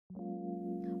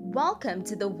Welcome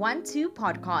to the 1-2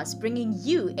 podcast, bringing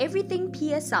you everything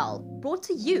PSL, brought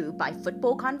to you by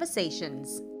Football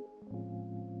Conversations.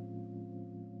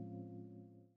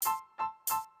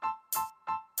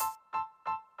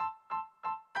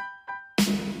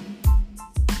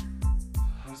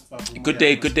 Good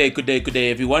day,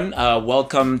 everyone.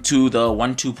 Welcome to the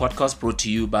 1-2 podcast brought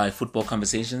to you by Football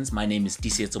Conversations. My name is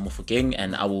Disietso Mofokeng,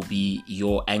 and I will be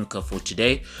your anchor for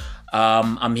today.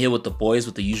 I'm here with the boys,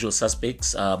 with the usual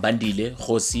suspects, Bandile,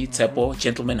 Khosi, Tsepo.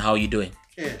 Gentlemen, how are you doing?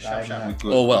 Yeah, sharp.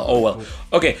 Oh well.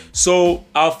 Okay, so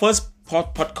our first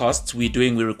podcast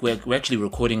we're actually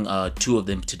recording two of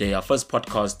them today. Our first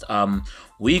podcast,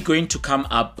 we're going to come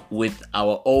up with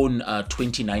our own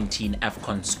 2019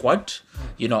 AFCON squad.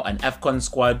 You know, an AFCON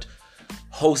squad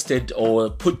hosted or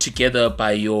put together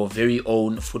by your very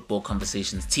own Football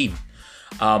Conversations team.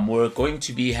 We're going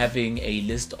to be having a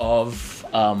list of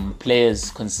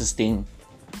players consisting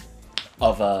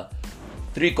of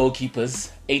 3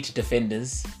 goalkeepers, 8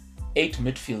 defenders, 8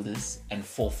 midfielders, and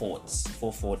 4 forwards,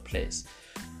 4 forward players.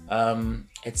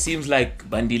 It seems like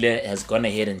Bandile has gone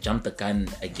ahead and jumped the gun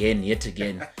yet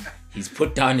again. He's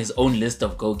put down his own list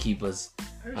of goalkeepers.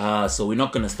 So we're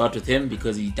not going to start with him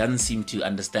because he doesn't seem to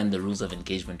understand the rules of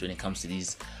engagement when it comes to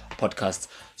these podcasts.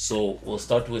 So we'll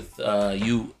start with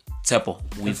you, Tsepo.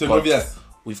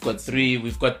 We've got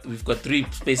 3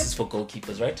 spaces for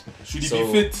goalkeepers, right? Should he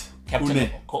be fit?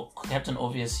 Captain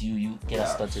Obvious, you get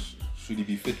us started. Should he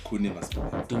be fit? Kune must be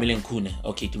there. Dumilin Kune.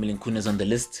 Okay, Dumilin Kune is on the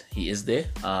list. He is there.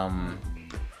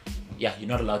 Yeah, you're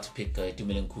not allowed to pick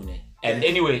Dumilin Kune. And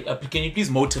anyway, can you please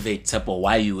motivate Tsepo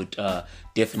why you would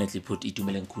definitely put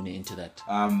Dumilin Kune into that?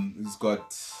 He's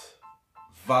got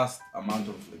vast amount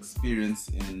of experience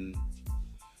in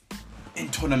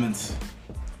tournaments.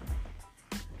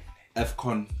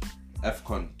 AFCON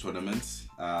tournaments.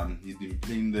 He's been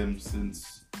playing them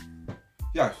since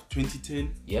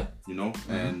 2010. Yeah. You know,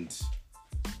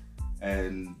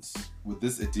 and with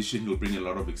this edition he'll bring a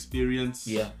lot of experience.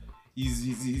 Yeah.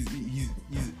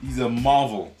 He's a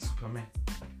marvel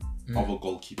of a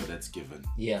goalkeeper that's given.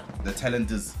 Yeah. The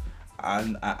talent is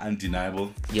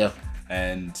undeniable. Yeah.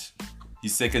 And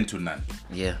he's second to none.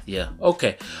 Yeah.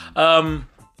 Okay.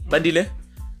 Bandile,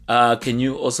 can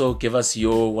you also give us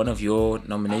one of your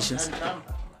nominations?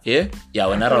 Yeah? Yeah,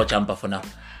 we're not Champa for now.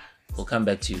 We'll come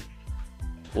back to you.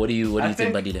 What do you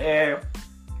think, Bandile?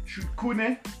 Should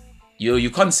Kune?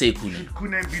 You can't say Kune. Should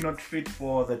Kune be not fit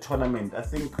for the tournament? I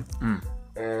think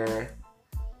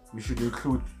we should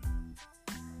include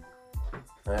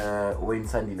Wayne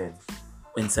Sandilands.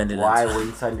 Why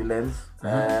Wayne Sandilands?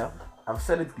 I've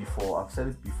said it before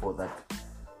that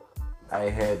I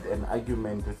had an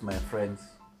argument with my friends,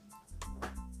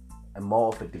 and more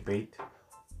of a debate,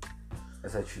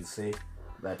 as I should say,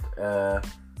 that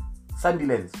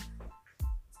Sandilands,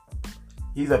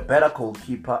 he's a better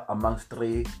goalkeeper amongst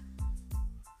 3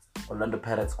 Orlando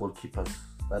Pirates goalkeepers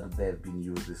that they have been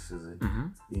used this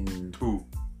season. In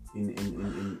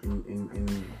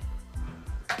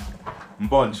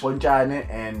Mponchane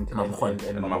and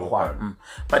Mabukwan.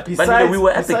 But we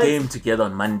were at the game together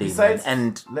on Monday,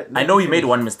 and I know he made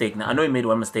one mistake. Now I know he made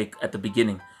one mistake at the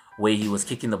beginning where he was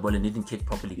kicking the ball and he didn't kick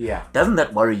properly. Yeah. Doesn't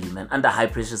that worry you, man? Under high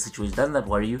pressure situation, doesn't that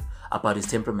worry you about his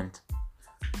temperament?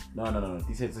 No.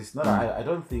 It's not. I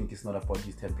don't think it's not about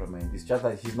his temperament. It's just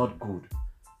that he's not good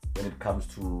when it comes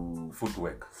to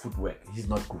footwork. He's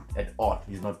not good at all.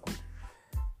 He's not good.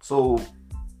 So,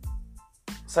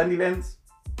 Sandilands,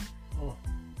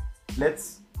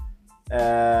 let's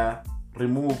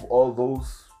remove all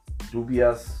those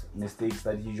dubious mistakes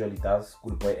that he usually does,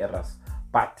 schoolboy errors.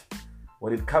 But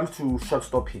when it comes to shot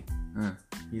stopping,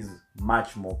 he's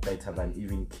much more better than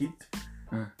even Kit,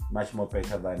 much more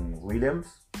better than Williams,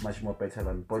 much more better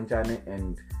than Ponchane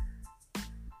and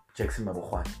Jackson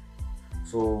Mabukwan.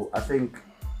 So I think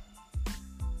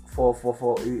for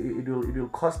it will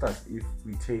cost us if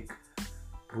we take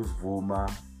Bruce Vuma,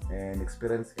 an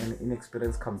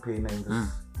inexperienced campaigner in this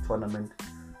tournament.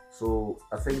 So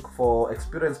I think for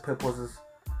experience purposes,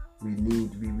 we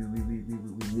need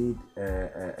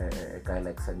a guy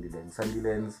like Sandilands.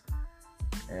 Sandilands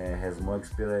has more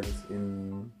experience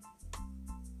in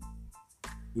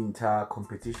inter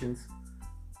competitions.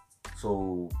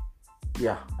 So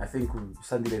yeah, I think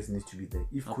Sandilands needs to be there.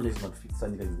 If Kune is not fit,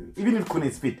 Sandilands will be. Even if Kune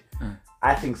is fit,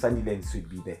 I think Sandilands should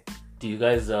be there. Do you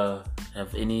guys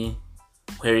have any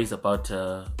queries about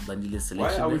Bandile's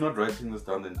selection? Why are we not writing this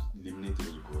down and eliminating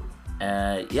the goal?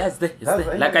 Yeah, it's there.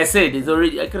 Like I said, it's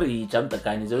already. I could he jumped the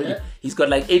gun. He's got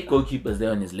like 8 goalkeepers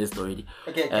there on his list already.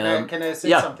 Okay, can I say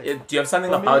something? Do you have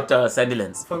something about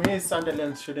Sandilands? For me,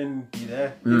 Sandilands shouldn't be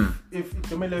there. If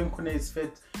Dumilin Kune is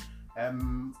fit,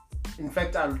 In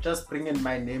fact, I'll just bring in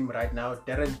my name right now.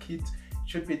 Darren Keat.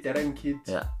 Should be Darren Keat.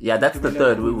 Yeah, that's the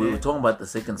third. We were talking about the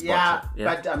second spot.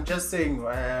 Yeah, but I'm just saying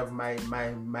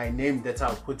my name that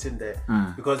I'll put in there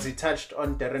because he touched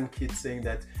on Darren Keat saying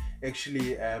that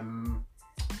actually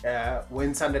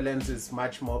Wayne Sunderland is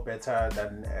much more better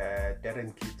than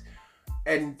Darren Keat,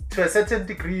 and to a certain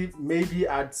degree maybe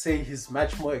I'd say he's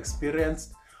much more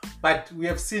experienced, but we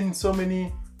have seen so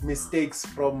many mistakes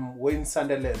from Wayne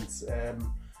Sunderland.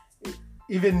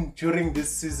 Even during this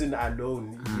season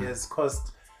alone, he has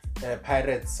cost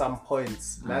Pirates some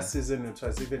points. Last season it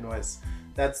was even worse.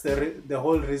 That's the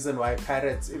whole reason why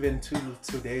Pirates, even till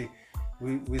today,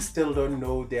 we still don't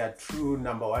know their true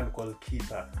number one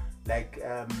goalkeeper. Like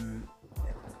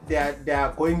they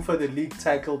are going for the league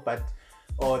title,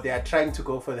 or they are trying to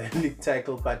go for the league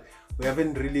title, but we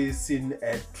haven't really seen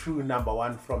a true number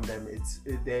one from them.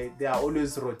 They are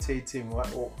always rotating.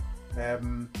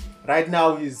 Right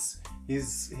now he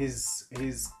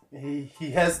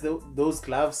has those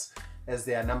gloves as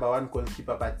their number one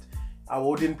goalkeeper, but I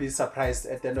wouldn't be surprised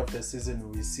at the end of the season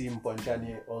we see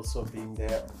Mponjane also being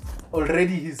there.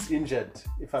 Already he's injured,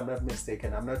 if I'm not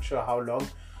mistaken. I'm not sure how long.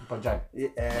 Mponjane?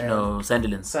 No,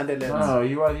 Sunderland. No,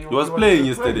 he was playing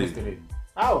yesterday.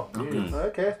 Oh,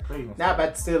 okay. Nah,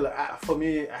 but still, for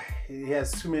me, he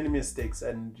has too many mistakes,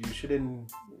 and you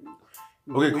shouldn't.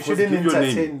 Okay, we shouldn't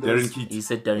entertain those. Darren Keat. He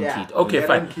said Darren Keat. Okay, Darren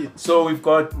fine. Keat. So we've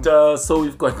got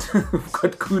we've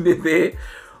got Kune there.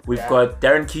 We've got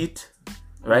Darren Keat,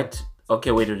 right?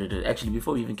 Okay, wait. Actually,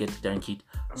 before we even get to Darren Keat,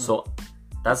 so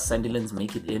does Sunderland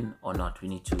make it in or not? We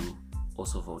need to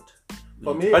also vote.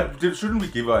 For me, but shouldn't we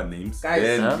give our names, guys,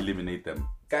 then eliminate them?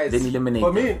 Guys, then eliminate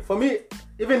for me,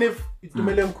 even if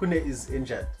Itumeleng Kune is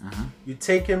injured, you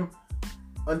take him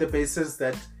on the basis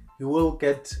that he will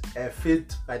get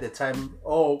fit by the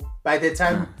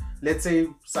time, let's say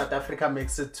South Africa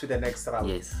makes it to the next round.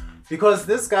 Yes. Because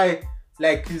this guy,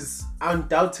 is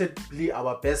undoubtedly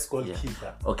our best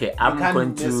goalkeeper. Yeah. Okay, I'm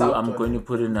going to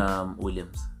put in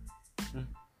Williams.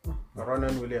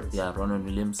 Ronan Williams. Yeah, Ronan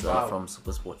Williams from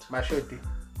SuperSport. Mashoti.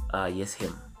 Yes,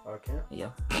 him. Okay.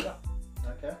 Yeah.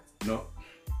 Okay. No.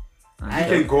 He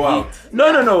can go out.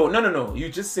 No. You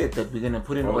just said that we're gonna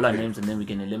put in all our names and then we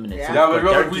can eliminate. Yeah, so we're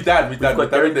done. We've done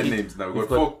the Keat. names now. We've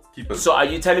got 4 keepers. So are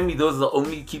you telling me those are the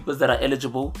only keepers that are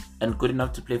eligible and good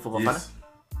enough to play for Bafana?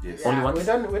 Yes. Only one? We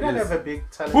don't have a big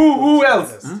talent. Who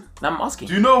else? I'm asking.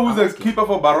 Do you know who's the keeper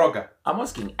for Baroka? I'm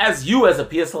asking. As you, as a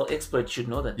PSL expert, should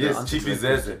know that. Yes, Chief is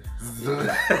there. He's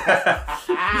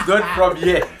not from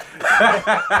here.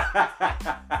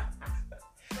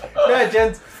 No,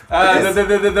 gents.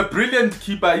 The brilliant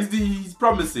keeper, he's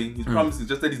promising. He's promising,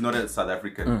 just that he's not a South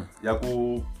African.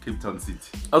 Yago Cape Town City.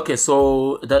 Okay,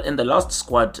 so in the last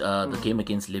squad, the game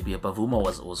against Libya, Bavuma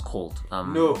was called.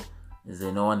 No. Is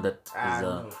there no one that is?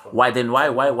 No. Why then?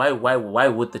 Why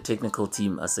would the technical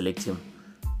team select him?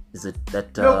 Is it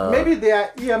that? Look, maybe they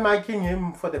are earmarking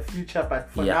him for the future, but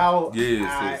for now,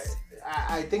 yes.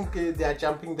 I think they are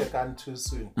jumping the gun too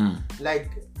soon.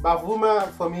 Like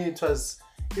Bavuma, for me, it was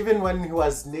even when he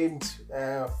was named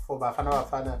for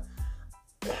Bafana,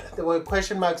 there were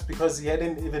question marks because he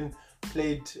hadn't even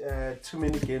played too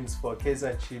many games for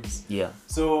Kaizer Chiefs. Yeah.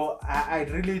 So I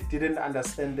really didn't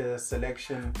understand the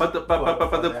selection. But the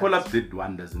call-up did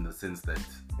wonders in the sense that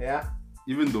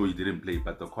even though he didn't play,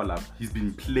 but the call-up, he's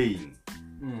been playing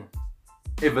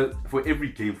for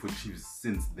every game for Chiefs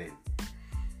since then.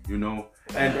 You know,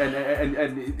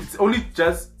 and it's only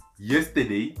just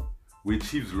yesterday where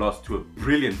Chiefs lost to a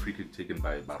brilliant free kick taken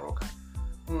by Baroka.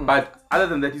 But other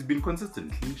than that, he's been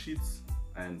consistent, clean sheets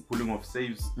and pulling off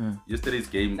saves. Yesterday's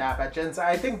game. Nah, but gents,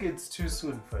 I think it's too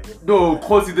soon for him. No,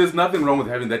 Kosi, there's nothing wrong with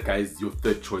having that guy as your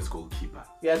third choice goalkeeper.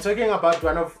 Yeah, talking about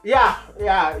one of you're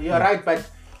right, but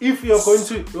if you're going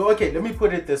to let me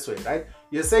put it this way, right?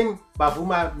 You're saying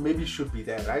Bavuma maybe should be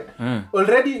there, right?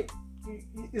 Already,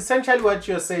 essentially what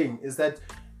you're saying is that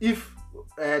if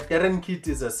Darren Keat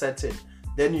is a certain,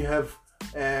 then you have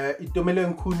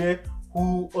Itumeleng Kune,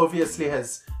 who obviously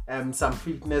has some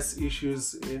fitness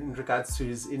issues in regards to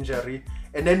his injury,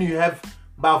 and then you have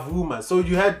Bavuma. So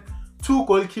you had 2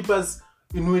 goalkeepers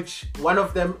in which one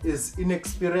of them is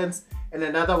inexperienced and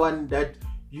another one that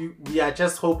we are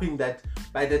just hoping that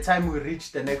by the time we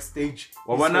reach the next stage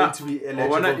he's going to be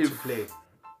eligible to play.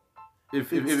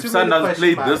 If Sanders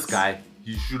played this guy,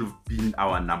 he should have been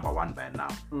our number 1 by now.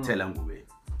 Tell him away.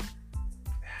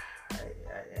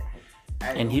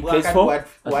 And he plays for at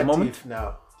the moment if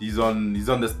now. He's on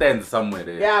the stand somewhere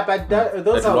there. Yeah, but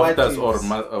those are what ifs.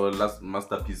 Or last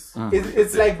masterpiece.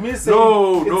 It's like me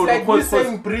saying,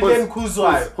 saying Brilliant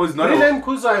Kuzwa. Brilliant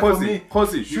Kuzwa for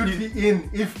me should be in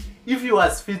if if he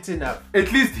was fit enough.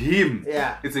 At least him.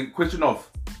 Yeah. It's a question of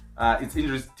it's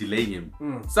injuries delaying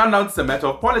him. Sometimes it's a matter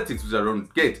of politics, which I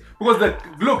don't get. Because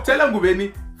look, tell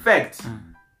Ngubeni, fact.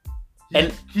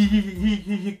 And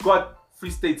He got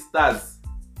Free State Stars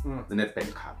the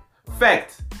Nedbank Cup.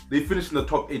 Fact, they finished in the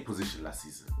top 8 position last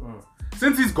season.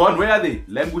 Since he's gone, where are they?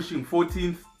 Languishing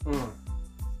 14th.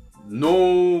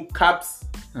 No cups.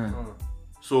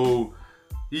 So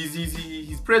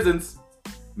his presence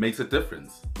makes a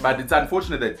difference. But it's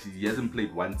unfortunate that he hasn't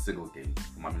played one single game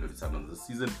for Mamelodi Sundowns this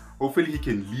season. Hopefully he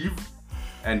can leave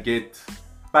and get...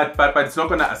 But it's not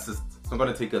going to assist. It's not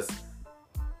going to take us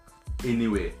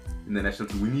anywhere in the national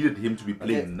team. We needed him to be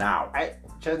playing now.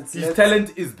 His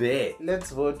talent is there.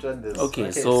 Let's vote on this.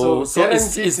 okay, so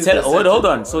hold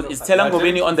on. So is Telang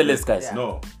Ngobeni on the list, guys? Yeah.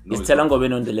 No. Is Telang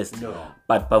Ngobeni on the list? No.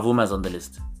 But Bavuma's on the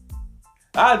list.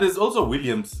 There's also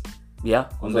Williams. Yeah,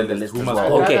 On who's the list. Who must well.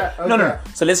 go? Okay. Okay. No.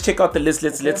 So let's check out the list.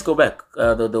 Let's go back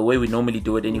the way we normally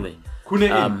do it anyway. Kune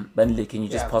in. Bentley, can you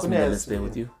just pass me Kune the has list there to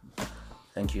with you?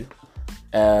 Thank you.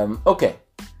 Okay.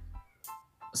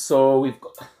 So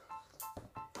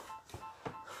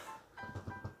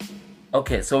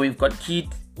we've got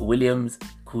Keith, Williams,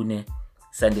 Kune,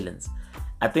 Sandilands.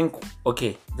 I think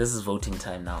this is voting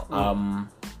time now.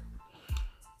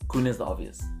 Kune is the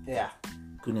obvious. Yeah.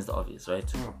 Kune is the obvious, right?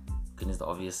 Kune is the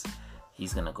obvious.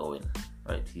 He's gonna go in,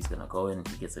 right? He's gonna go in.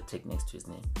 He gets a tick next to his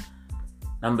name.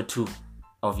 Number two.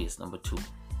 Obvious number two.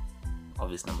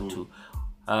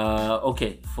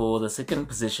 Okay, for the second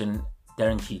position,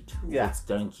 Darren Keat. Yeah. It's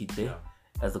Darren Keat there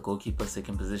as the goalkeeper,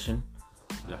 second position.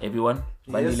 Yeah. Everyone?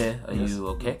 Bandile, are you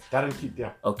okay? Darren Keat,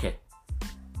 yeah.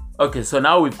 Okay, so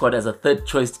now we've got as a third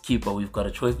choice keeper, we've got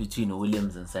a choice between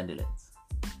Williams and Sandilands.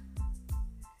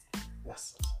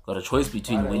 Yes. Got a choice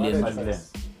between What Williams a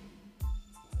choice.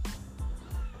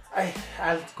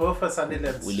 I'll go for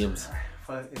Sandilands. Williams.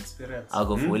 For experience. I'll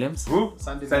go for Williams. Who?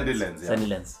 Sandilands. Yeah.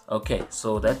 Sandilands. Okay,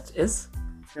 so that is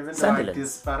Even though I Sandilands.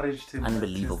 disparaged him, but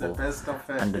Unbelievable. he's the best of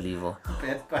Unbelievable.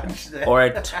 bad bunch there. All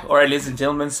right, ladies and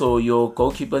gentlemen. So your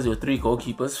three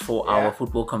goalkeepers for our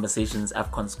Football Conversations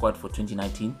AFCON squad for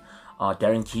 2019 are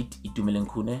Darren Keat,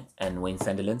 Itumeleng Kune, and Wayne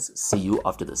Sandilands. See you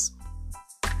after this.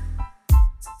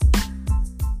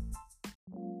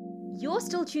 You're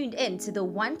still tuned in to the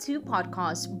 1-2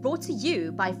 podcast brought to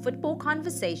you by Football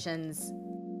Conversations.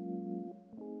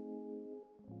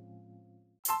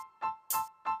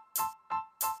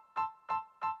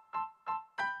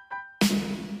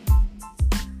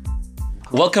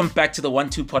 Welcome back to the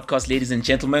 1-2 podcast, ladies and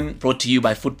gentlemen, brought to you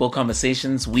by Football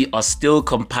Conversations. We are still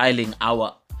compiling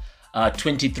our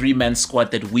 23-man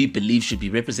squad that we believe should be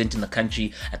representing the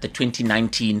country at the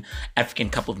 2019 African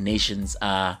Cup of Nations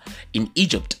in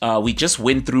Egypt. We just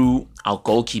went through our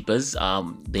goalkeepers.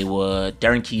 They were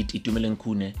Darren Keat, Itumeleng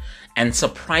Kune, and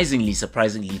surprisingly,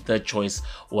 third choice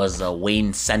was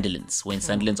Wayne Sandilands. Wayne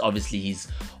Sandilands, obviously, he's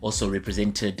also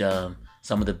represented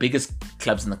some of the biggest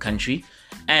clubs in the country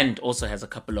and also has a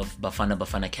couple of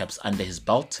Bafana caps under his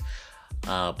belt.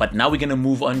 But now we're going to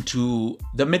move on to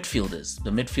the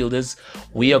midfielders.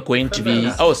 We are going to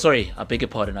be... Oh, sorry. I beg your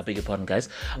pardon, guys.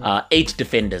 Our eight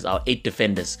defenders.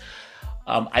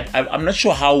 I'm not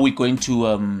sure how we're going to...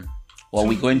 Are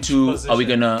we going to...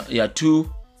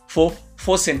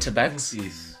 Four centre-backs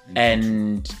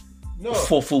and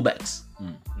four full-backs.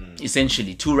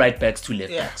 Essentially, 2 right-backs, 2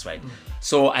 left-backs, right?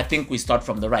 So I think we start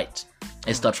from the right.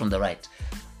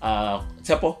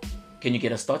 Tsepo, can you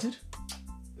get us started?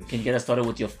 Can you get us started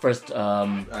with your first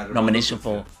nomination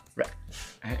for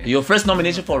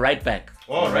right back?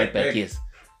 Oh, right back. Yes.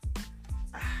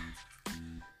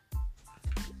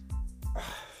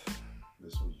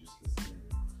 This was useless.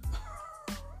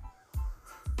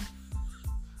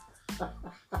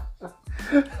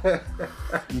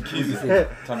 Mkhize.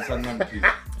 Thamsanqa Mkhize.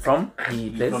 From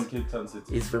Cape Town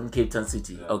City. He's from Cape Town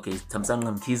City. Yeah. Okay,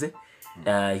 Thamsanqa Mkhize.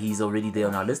 He's already there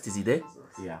on our list. Is he there?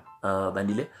 Yeah.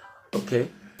 Bandile. Okay,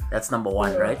 that's number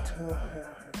 1, right?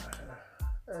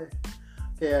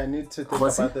 Okay, I need to think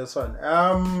Khosi? about this one.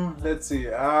 Let's see.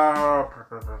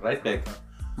 Right back.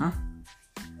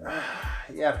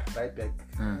 Yeah, right back.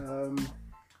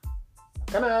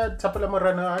 Kana Tapula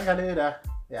Moreno,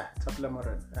 yeah, Tapula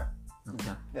Moreno. Yeah.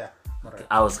 Okay. Yeah. Okay.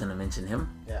 I was gonna mention him.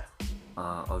 Yeah.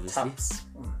 Obviously. Taps.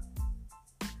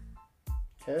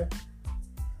 Okay.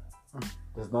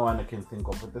 There's no one I can think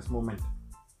of at this moment.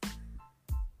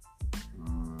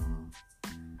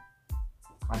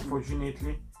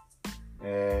 Unfortunately,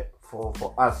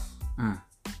 for us, in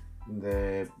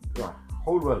the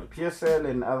whole world, PSL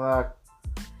and other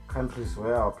countries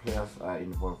where our players are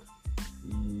involved,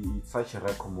 it's such a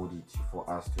rare commodity for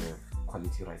us to have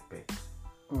quality right backs.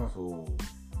 So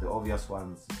the obvious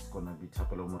ones, it's gonna be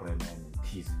Tapelo Morena and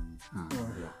Tease.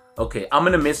 Yeah. Okay, I'm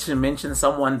gonna mention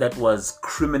someone that was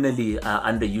criminally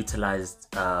underutilized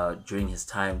during his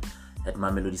time at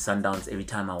Mamelodi Sundowns. Every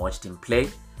time I watched him play,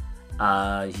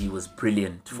 he was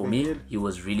brilliant for me. He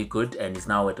was really good, and he's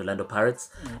now at Orlando Pirates,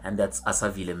 and that's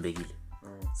Asavile Mbegile.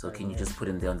 So can you just put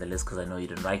him there on the list because I know you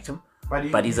didn't like him,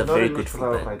 but he's a very good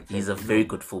fullback. He's a very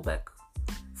good fullback.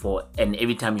 And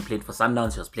every time he played for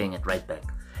Sundowns, he was playing at right back,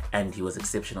 and he was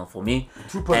exceptional for me.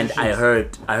 And I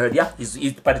heard, yeah,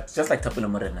 but it's just like Tapelo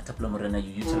Morena. Tapelo Morena,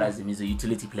 you utilize him. He's a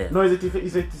utility player. No,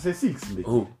 he's a 6.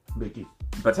 Who? Mbeki.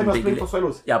 But Same as playing for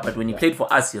Swallows. yeah, but when he played for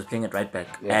us, he was playing at right back.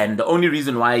 And the only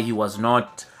reason why he was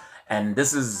not, and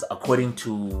this is according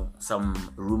to some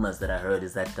rumors that I heard,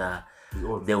 is that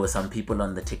there were some people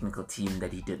on the technical team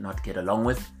that he did not get along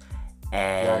with.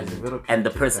 And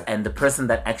the person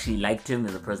that actually liked him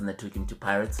is the person that took him to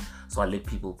Pirates. So I'll let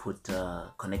people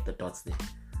connect the dots there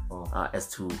as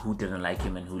to who didn't like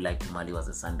him and who liked him while he was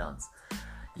at Sundowns.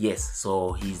 Yes,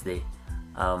 so he's there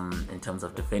in terms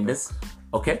of defenders.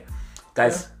 Okay,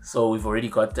 guys. So we've already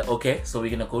got. So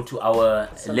we're gonna go to our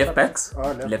left backs.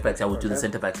 Left backs. I will do the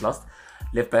centre backs last.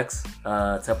 Left backs.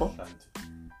 Tsepo.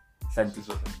 Santi.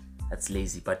 That's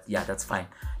lazy, but yeah, that's fine.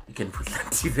 You can put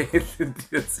Santi there.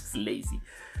 It's lazy.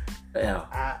 Yeah.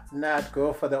 I'd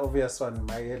go for the obvious one,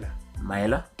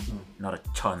 Maela? Not a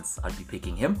chance. I'll be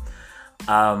picking him.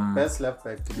 Best left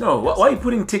back. No, why are you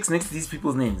putting ticks next to these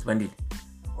people's names, Bandit?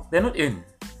 They're not in.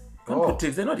 Don't put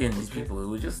ticks. They're not in. These people.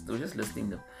 We're just listing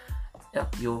them. Yeah,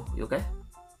 you okay?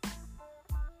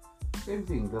 Same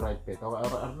thing. The right back.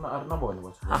 Our number one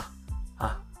was.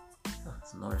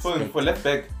 For left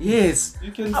back, yes.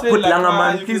 you can put say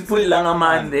Langerman. Please put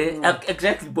Langerman there.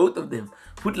 Exactly, both of them.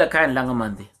 Put Lakai and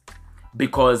Langerman there.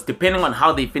 Because depending on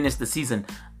how they finish the season,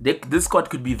 this squad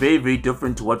could be very, very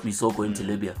different to what we saw going to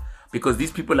Libya. Because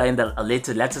these people are in the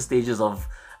latter stages of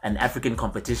an African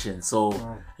competition. So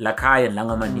Lakai and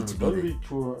Langerman need to be there. Don't be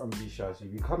too ambitious. You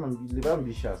become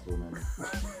ambitious, though, man.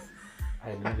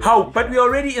 How? But we're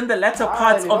already in the latter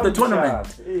parts of the tournament.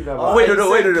 Wait. I want to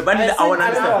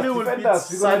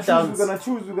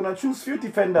understand. We're gonna choose few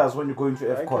defenders when you go into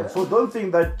AFCON. So don't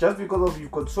think that just because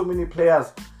you've got so many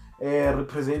players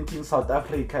representing South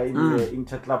Africa in the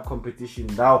inter-club competition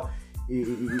now,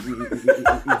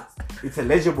 it's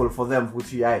eligible for them.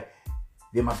 Which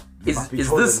they must be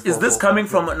is this coming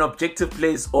from an objective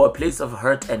place or a place of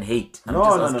hurt and hate? No.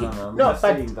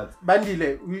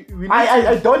 Bandile,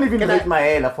 I don't even rate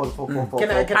Maela for.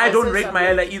 I don't rate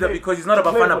Maela either because he's not a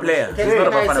Bafana player. He's not a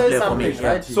Bafana player for me.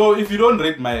 Right? So if you don't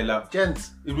rate Maela,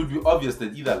 gents, it would be obvious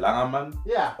that either Langerman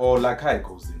or Lakai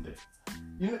goes in there.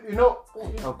 You know,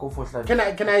 I'll go for Slade.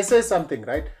 Can I say something,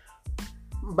 right?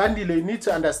 Bandile, you need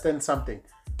to understand something.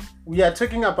 We are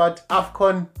talking about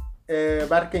AFCON.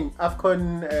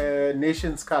 AFCON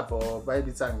Nations Cup or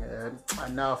Baibitsang,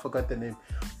 now I forgot the name.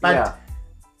 But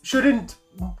shouldn't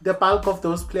the bulk of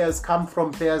those players come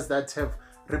from players that have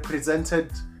represented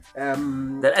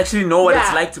that actually know what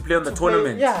it's like to play on the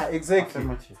tournament? Yeah, exactly.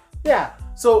 Yeah.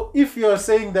 So if you're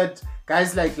saying that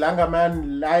guys like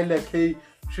Langerman, Laila K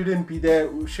shouldn't be there,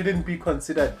 shouldn't be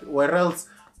considered, or else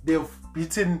they've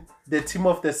beaten the team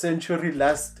of the century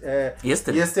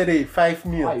yesterday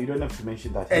 5-0. You don't have to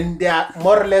mention that. And they are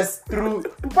more or less through,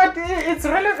 but it's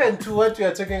relevant to what we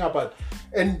are talking about.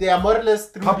 And they are more or less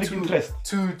through public to interest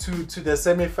to the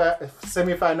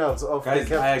semi-finals of guys,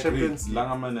 the I Champions agree.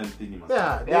 Langerman and Thingy.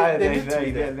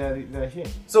 They're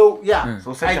So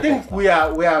So I think we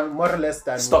are more or less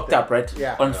done. Stocked up, right?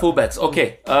 Yeah. On fullbacks.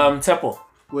 Okay. Tsepo,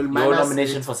 Well, your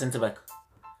nomination for centre back.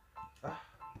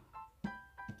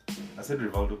 I said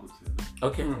Rivaldo could say that.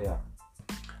 Okay. Yeah.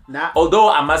 Now, Although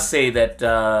I must say that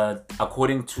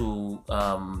according to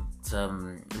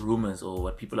some rumors or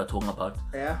what people are talking about,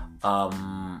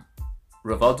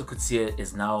 Rivaldo Kutsia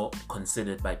is now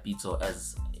considered by Pito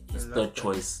as his third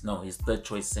choice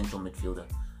central midfielder.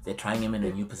 They're trying him in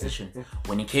a new position.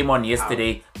 When he came on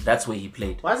yesterday, that's where he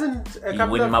played. wasn't a He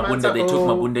couple went of months Mabunda, they ago, took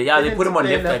Mabunda. Yeah, they put him on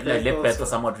play left back for also.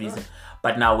 some odd reason.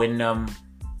 But now when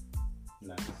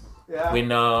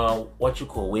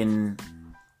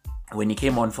when he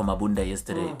came on for Mabunda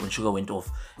yesterday, when Sugar went off,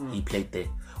 he played there,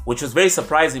 which was very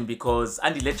surprising because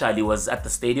Andy Lechali was at the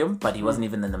stadium, but he wasn't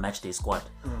even in the matchday squad,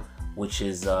 which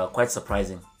is quite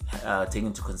surprising, taking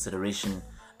into consideration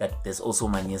that there's also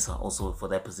Manyesa also for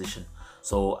that position.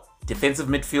 So defensive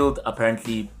midfield,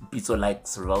 apparently Pizzo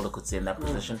likes Rivaldo could stay in that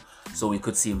position, so we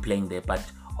could see him playing there, but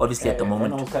obviously at the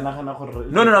moment.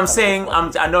 No, I'm saying,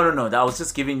 no. I was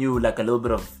just giving you like a little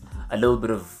bit of a little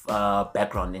bit of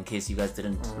background in case you guys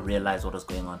didn't realize what was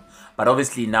going on. But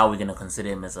obviously now we're going to consider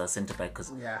him as a centre back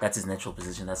because that's his natural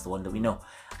position. That's the one that we know.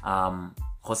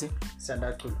 Jose?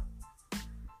 Sanda Kulu.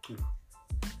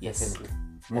 Yes.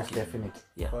 Most definitely.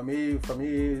 Yeah. For me,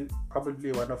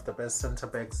 probably one of the best centre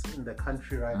backs in the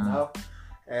country right now.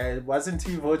 Wasn't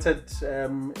he voted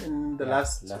in the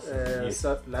last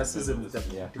season,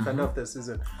 the defender of the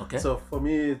season? Okay. So for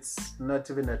me, it's not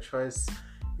even a choice.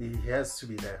 He has to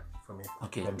be there for me.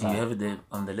 Okay. Do you have it there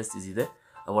on the list? Is he there?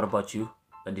 What about you,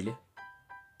 Bandile?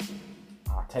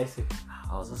 Tyson.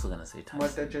 I was also gonna say Tyson.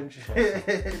 What the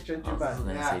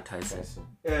Say Tyson.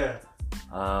 Yeah.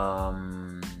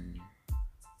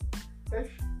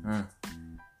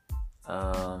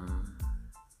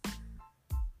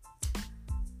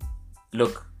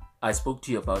 Look, I spoke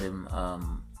to you about him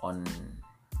on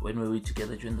when were we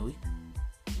together during the week?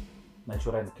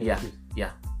 Natural. Yeah.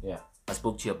 Yeah. I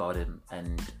spoke to you about him,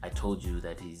 and I told you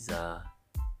that he's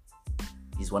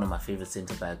one of my favorite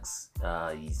centre backs.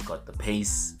 He's got the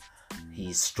pace,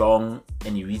 he's strong,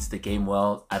 and he reads the game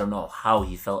well. I don't know how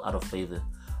he fell out of favour,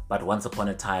 but once upon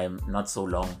a time, not so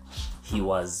long, he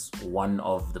was one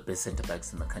of the best centre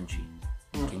backs in the country.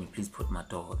 Can you please put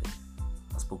Matoho there?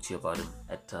 I spoke to you about him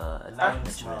at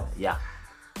Natural. Yeah.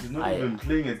 He's not even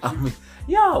playing it.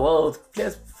 Yeah, well,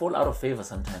 players fall out of favour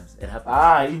sometimes. It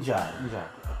happens. Injury.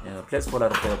 Yeah, players fall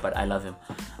out of favour, but I love him.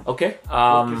 Okay,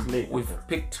 we've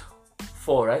picked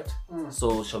 4, right?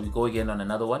 So shall we go again on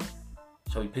another one?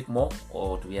 Shall we pick more,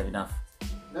 or do we have enough?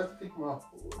 Let's pick more.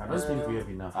 I don't think we have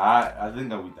enough. I think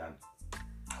that we're done.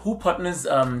 Who partners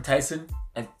Tyson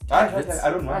and I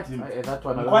don't want him. That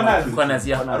one. Mkwanas,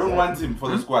 yeah. I don't want him for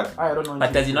the squad. I don't want But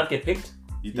him. does he not get picked?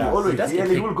 He He does. always does he get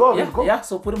will picked. go. Yeah, He'll go. yeah,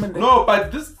 so put him in there. No,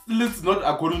 but this list's not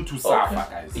according to Safa,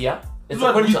 guys. Yeah, This it's is what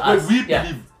according we, to us. we Yeah.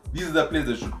 believe. These are the players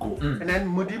that should go. And then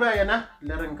Mudiba yana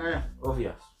Lerenkaya.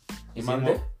 Obvious. Is he in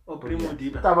there? Opri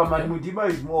Mudiba. Taba man, Mudiba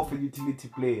is more of a utility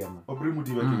player, man. Obri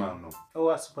Mudiba came out, no. Oh,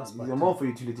 a super He's spot. a more of a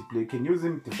utility player. Can use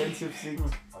him defensive six.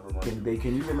 I don't know. They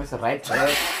can use him as a right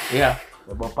back. Yeah.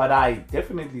 But I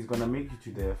definitely is gonna make it to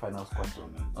the final squad.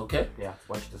 Okay. Yeah,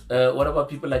 watch this. What about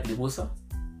people like Libusa?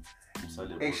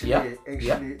 Actually, Yeah.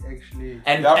 Yeah,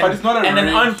 And but it's not a and an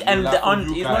range aunt and like the for aunt.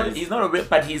 you He's guys. not a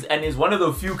but he's one of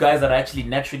the few guys that are actually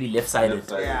naturally left-sided.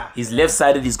 Left-sided. Yeah. He's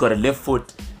left-sided. He's got a left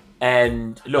foot,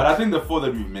 and look. But I think the 4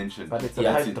 that we've mentioned. But it's a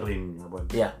Yeah. pipe dream.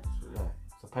 Yeah.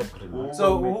 It's a pipe dream.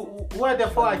 So who are the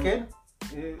 4 again?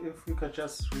 If we could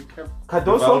just recap.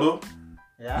 Cardoso.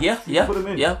 Rivaldo, Yeah. put him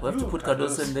in. Yeah. We have to You, put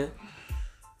Cardoso in there.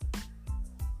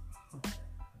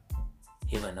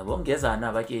 Hey, bana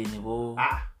bongezana bakeni bo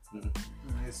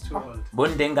It's too old.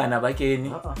 bondengana bakeni.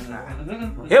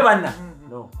 Hey, bana.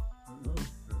 No.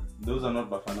 those are not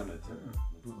Bafana Mets.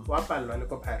 Wapalwa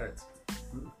loko Pirates.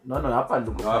 No, Apal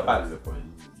look. No, Apal,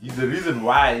 he's the reason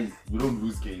why we don't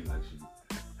lose games,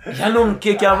 actually. Yanom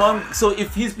Kekyaman. So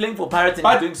if he's playing for Pirates and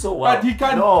he's doing so well, But he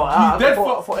can't. No, he dead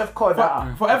for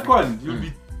FCON. for AFCON, you'll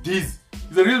be this.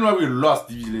 It's the reason why we lost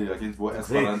DVL against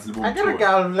Esperance. I can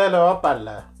go Lelo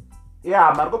Wapala.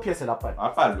 Yeah, Marco Pierce Apal.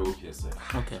 Apal, yes, sir.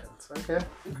 okay. Okay.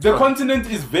 The continent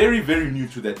is very, very new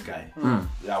to that guy.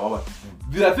 Yeah, Wawa.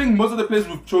 I think most of the players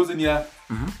we've chosen here,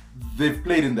 they've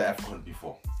played in the AFCON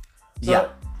before. So, Yeah.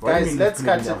 guys, let's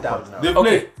cut it down now. They've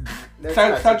Okay. played.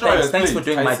 Thanks for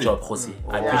doing my job, Jose.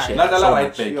 I appreciate it Not so allowed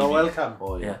much. back. You're welcome.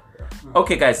 Oh, Yeah.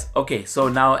 Okay, guys. Okay, so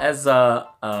now as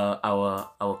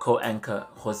our co-anchor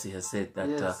Jose has said that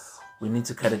Yes. we need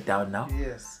to cut it down now.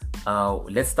 Yes.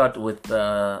 Let's start with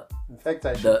In fact,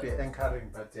 I should be anchoring,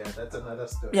 but yeah, that's another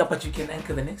story. yeah, but you can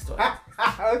anchor the next one.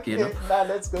 Okay, You know. now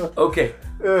let's go. Okay,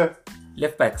 Uh,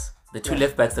 left backs. The 2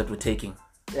 left backs that we're taking.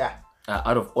 yeah.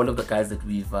 Out of all of the guys that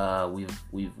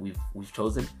we've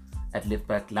chosen at left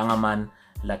back, Langaman,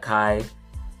 Lakai,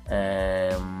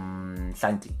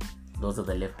 Santi. Those are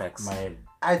the left backs. Mael.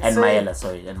 And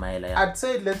Maela, yeah. I'd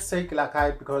say let's take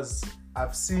Lakai because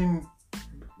I've seen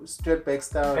straight backs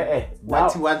down what now,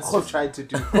 he wants to try to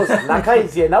do. Because Lakai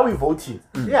is here. Now we're voting.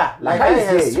 Yeah, Lakai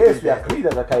has is to here. Yes, be we there. agree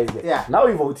that Lakai is here. Yeah. Now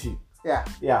we're voting. Yeah.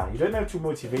 Yeah, you don't have to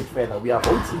motivate further. We are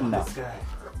voting now. This guy.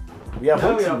 We are Now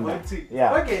we voting. are now. voting.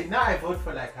 Yeah. Okay, now I vote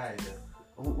for Lakai then.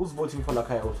 Who's voting for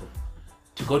Lakai also?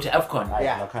 To go to AFCON.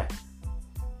 Yeah.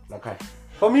 Lakai.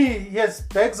 For me, yes,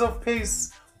 bags of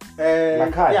pace.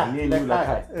 Lakai, yeah, me and you,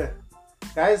 Lakai.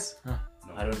 Guys,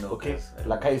 I don't know. Okay. guys. I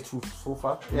don't Lakai is too so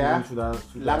far. Yeah. Moving to the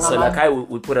Langa- So Lakai,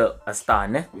 we put a star,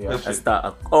 ne? Yeah. A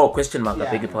star. Question mark. I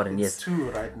yeah, beg your pardon. it's Yes.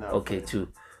 2 right now. Okay, 2.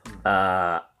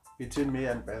 Between me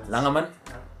and Ben. Langaman.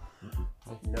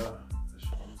 No.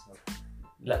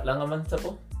 Langaman,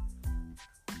 Tapo.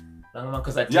 Langaman,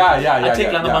 because I take Yeah.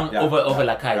 Langaman yeah, over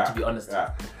yeah, Lakai, yeah, to be honest.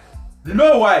 Yeah. You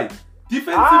know why?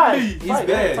 Defensively, he's fine,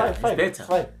 bad. fine, fine, better.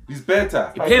 fine. He's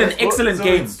better. He played an let's go. excellent So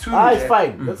game. it's two. It's yeah.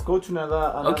 fine. Let's go to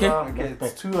another Okay. Okay, left back.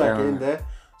 it's two again there.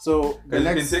 So the You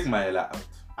can next. take Maela out.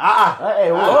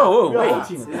 Hey, Oh, we are wait.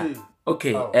 voting. See,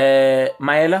 Okay, Oh.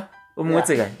 Maela,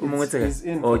 He's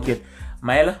in. Okay,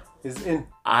 Maela. He's in.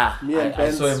 I Me and saw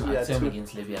Benz, him. we I are saw him two.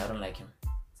 against Libya. I don't like him.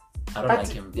 I don't But- like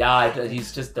him. Yeah,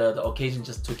 he's just the occasion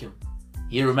just took him.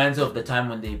 He reminds me of the time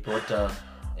when they brought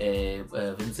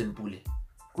Vincent Boule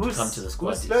to come to the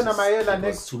squad. It's Learner just- Maela it was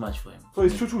next. too much for him. So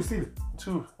it's 2-2 still.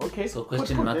 Two. Okay. So Good,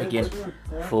 question good. mark Yeah, again good,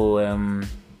 yeah.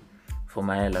 for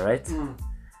Maela, right?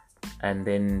 And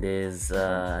then there's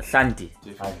Hlanti.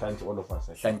 I thank all of us.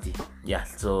 Hlanti. Yeah,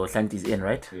 so Hlanti's in,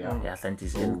 right? Yeah. Yeah,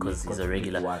 Hlanti's So in we've because got he's to a pick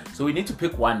regular. one. So we need to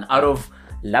pick one out of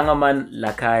Langerman,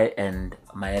 Lakai, and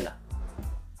Maela.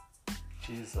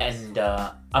 Jesus. And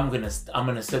I'm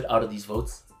gonna sit out of these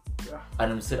votes. Yeah. And I'm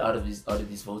gonna sit out of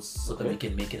these votes so that we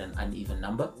can make it an uneven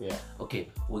number. Yeah. Okay,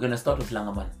 we're gonna start with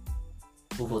Langerman.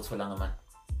 Who votes for Langerman?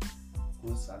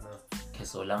 Who's Anna? Okay,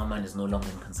 so Langerman is no longer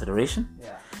in consideration.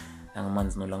 Yeah. Langerman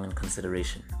is no longer in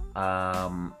consideration.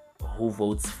 Who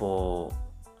votes for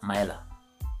Maela?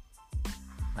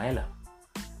 Maela.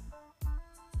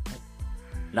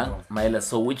 Maela.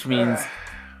 So which means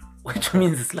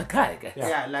it's Lakai, guys.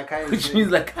 Yeah, like I. Which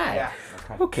means Lakai. Yeah.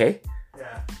 Okay.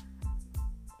 Yeah.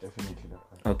 Definitely.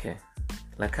 Okay.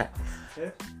 Lakai.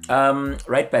 Yeah.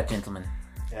 Right back, gentlemen.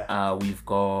 Yeah. We've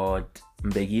got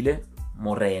Mbegile,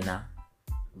 Morena,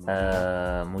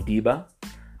 Mudiba.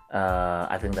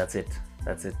 I think that's it.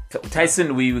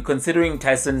 Tyson, we were considering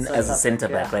Tyson as a centre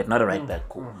back, right? Not a right back.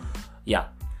 Cool. Yeah.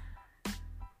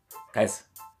 Guys,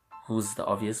 who's the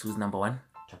obvious? Who's number one?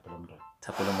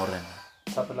 Tapelo Morena.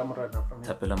 Tapela Morena from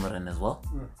here. Tapelo Morena as well.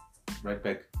 Right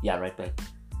back. Yeah, right back.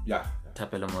 Yeah.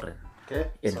 Tapelo Morena.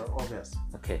 Okay. In. So obvious.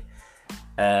 Okay.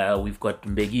 We've got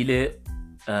Mbegile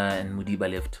and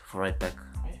Mudiba left for right back.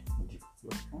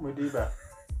 Mudiba.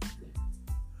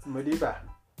 Mudiba.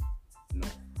 No.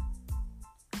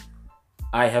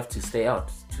 I have to stay out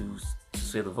to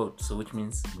sway the vote. So which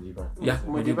means yeah,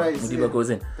 Mudiba is Mudiba in. goes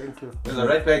in. Thank you. There's a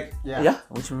right back. Yeah. Yeah,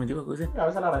 which means Mudiba goes in. Yeah,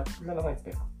 it's not right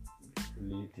back.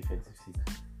 Lead defensive six.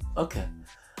 Okay.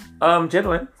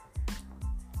 Gentlemen,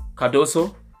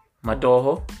 Cardoso,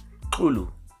 Matoho, Ulu,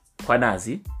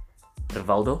 Kwanazi,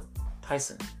 Rivaldo,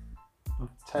 Tyson.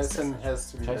 Tyson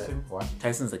has to be Tyson, what?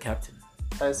 Tyson's the captain.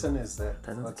 there. Tyson is there.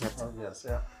 Tyson's the That's captain. obvious.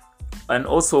 Yeah. And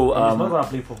also, He's not gonna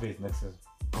play for Vase next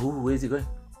season. where's he going?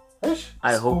 Ish.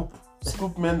 I Scoop. hope.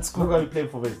 Scoop man, He's not scoop. gonna play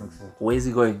for Vase next season. Where's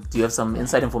he going? Do you have some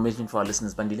inside information for our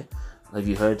listeners, Bandile? Have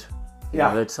you heard? Yeah.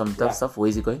 You heard some tough stuff?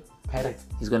 Where's he going? Pirates.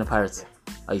 He's going to Pirates.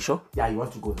 Are you sure? Yeah, he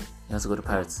wants to go there. He wants to go to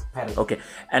Pirates. Pirates. Okay.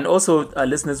 And also,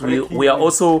 listeners, we are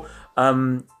also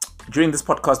during this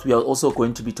podcast we are also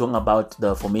going to be talking about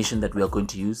the formation that we are going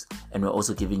to use, and we're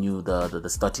also giving you the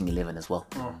starting 11 as well,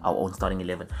 our own starting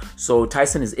 11. So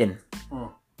Tyson is in.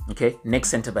 Okay. Next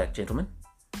centre back, gentlemen.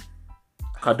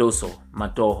 Cardoso,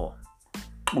 Matoho,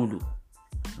 Ulu, You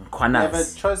have a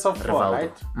Kwanas, choice of four, Rivaldo.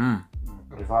 right?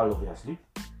 Rivaldo, obviously.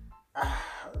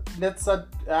 Let's not.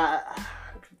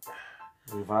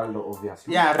 Rivaldo,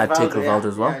 obviously. Yeah, I'd take Rivaldo yeah.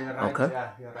 as well. Yeah, you're right. Okay. Yeah,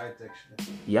 you're right,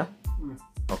 actually. Yeah.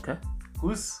 Okay.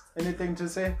 Goose, anything to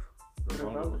say?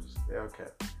 Rivaldo? Yeah, okay.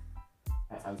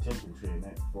 I'll take him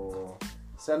for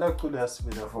Sandra Kulu has to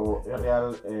be there for for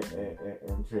aerial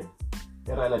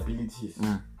aerial abilities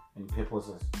and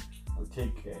purposes. I'll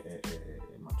take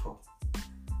Mato.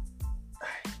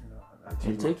 I'll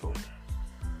You take? Mato.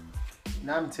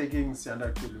 Now I'm taking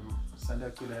Sandra Kulu. Sandra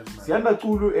Kulu has my. Sianda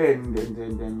Kulu and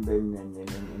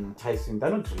Tyson, they're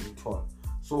not really tall.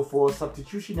 So for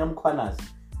substitution, Kwanas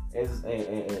as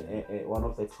one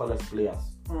of the tallest players,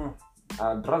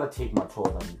 I'd rather take Mato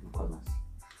than Kwanas.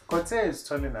 Kote is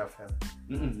tall enough.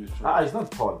 He's not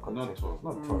tall. Kote. Not tall. He's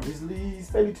not tall. He's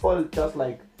fairly tall, just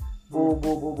like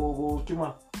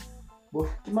Kima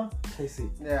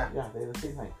Tyson. Yeah. Yeah, they're the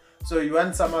same height. So you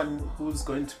want someone who's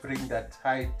going to bring that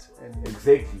height and.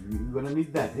 Exactly. You're gonna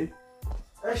need that, eh?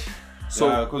 So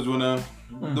yeah, because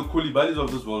the Koulibalys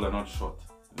of this world are not short.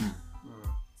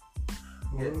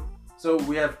 Yeah. So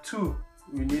we have two.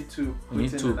 We need to put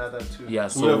need in two. another two. yeah,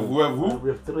 Who have so who? We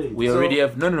have three. we So- already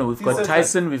have no. We've got These are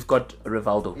Tyson, we've got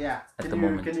Rivaldo. Yeah. At Can the you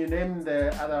moment. can you name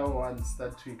the other ones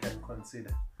that we can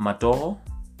consider? Matoho,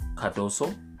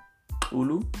 Cardoso,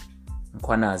 Ulu,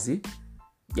 Kwanazi.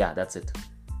 Yeah, that's it.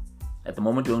 At the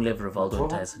moment, we only have Rivaldo and Matoho?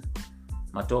 Tyson.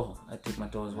 Matoho, I take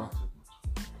Matoho as well.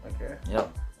 Okay. Yeah,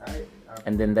 I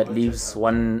and then that leaves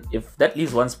one. If that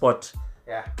leaves one spot,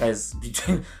 Yeah. guys,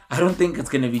 between I don't think it's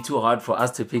gonna be too hard for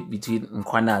us to pick between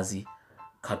Kwanazi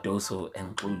Cardoso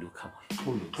and Xulu. Come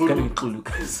on. It's gonna be Xulu,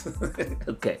 guys.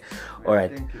 Okay. All right.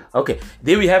 Thank you. Okay.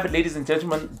 There we have it, ladies and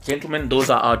gentlemen.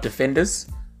 Those are our defenders.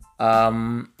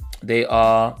 They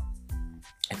are,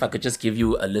 if I could just give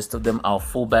you a list of them, our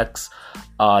fullbacks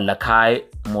are Lakai,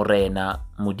 Morena,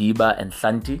 Mudiba, and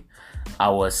Santi.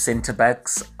 Our centre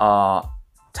backs are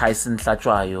Tyson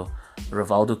Tlachwayo,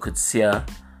 Rivaldo Kutsia,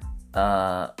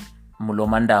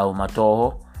 Mulomandao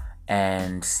Matoho,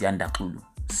 and Sianda Xulu.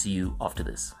 See you after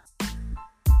this.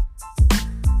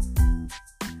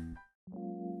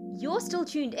 You're still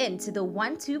tuned in to the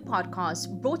 1-2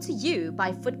 podcast brought to you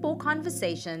by Football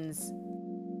Conversations.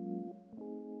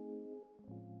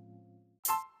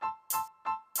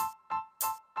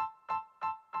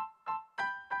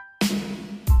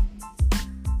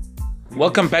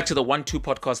 Welcome back to the 1-2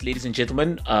 podcast, ladies and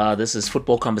gentlemen. This is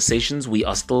Football Conversations. We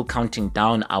are still counting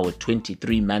down our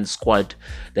 23-man squad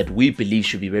that we believe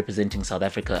should be representing South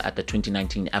Africa at the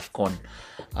 2019 AFCON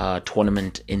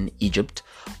tournament in Egypt.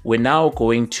 We're now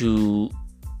going to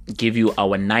give you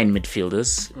our 9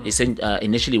 midfielders.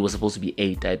 Initially, it was supposed to be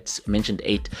 8. I mentioned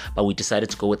 8, but we decided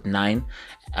to go with 9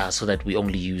 so that we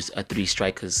only use 3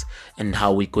 strikers. And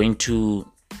how we're going to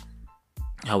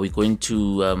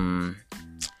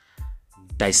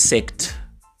dissect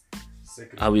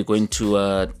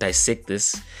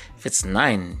this. If it's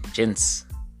 9, gents,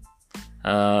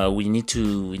 we need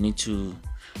to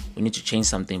change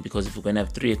something, because if we're going to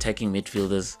have 3 attacking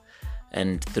midfielders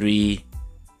and 3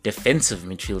 defensive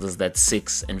midfielders, that's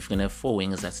 6, and if we're going to have 4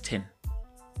 wingers, that's 10.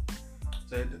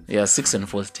 So 6 and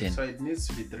 4 is 10. So it needs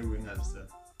to be 3 wingers then.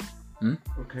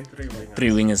 Okay, 3 wingers. 3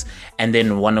 wingers, and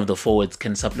then one of the forwards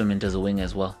can supplement as a winger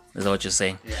as well. Is that what you're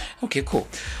saying? Yeah. Okay, cool.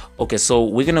 Okay, so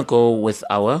we're gonna go with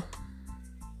our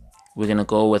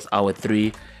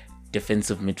 3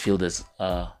 defensive midfielders.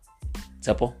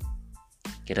 Tsepo,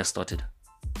 get us started.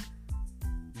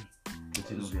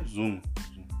 Zoom.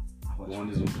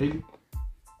 Really?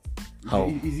 How?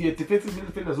 Is he a defensive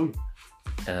midfielder, Zoom?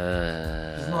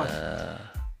 He's not. I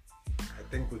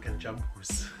think we can jump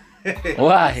Goose.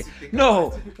 Why?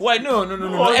 No. Why? No.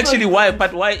 Actually, why?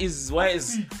 But why is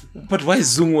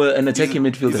Zungu an attacking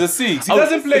midfielder? He's a 6. He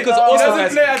doesn't play. Because he also,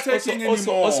 doesn't guys, play attacking anymore.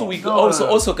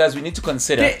 Also, guys, we need to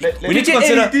consider. Wait.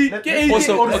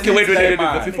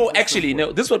 Before, actually,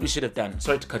 no. This is what we should have done.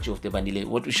 Sorry to cut you off there, Bandile.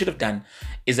 What we should have done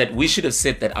is that we should have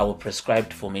said that our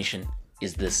prescribed formation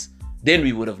is this. Then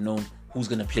we would have known who's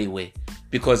gonna play where.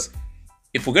 Because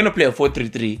if we're gonna play a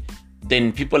 4-3-3.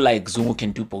 Then people like Zungu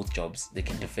can do both jobs. They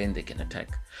can defend, they can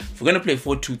attack. If we're going to play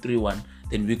 4-2-3-1,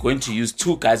 then we're going to use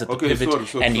 2 guys at the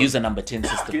pivot and use a number 10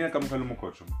 system. Don't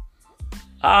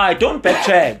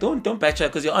backtrack. Don't backtrack,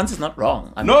 because your answer's not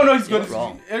wrong. He's going to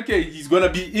wrong. Okay, he's going to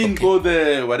be in, go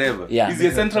there, whatever. Yeah. He's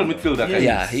a central midfielder.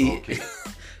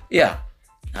 Yeah.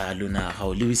 Luna,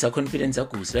 how Luisa confidence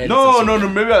right? No.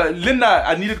 Maybe Linda,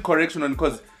 I needed correction on,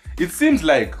 because it seems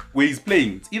like where he's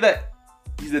playing, it's either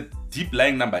he's a deep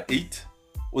lying number 8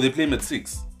 or they play him at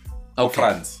 6 for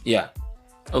France. Yeah.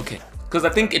 Okay. Because I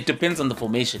think it depends on the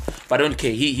formation. But I don't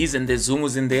care. He's in there.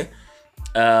 Zungu's in there.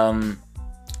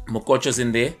 Mokocho's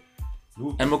in there.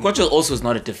 And Mokocho also is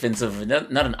not a defensive,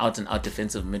 not an out and out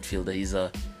defensive midfielder. He's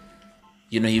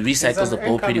he recycles the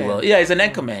ball pretty well. Yeah, he's an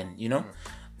anchor man,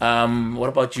 What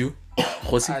about you,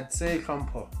 Jose? I'd say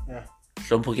Kampo. Yeah.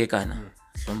 Hlompo Kekana.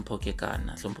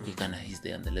 He's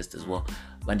there on the list as well.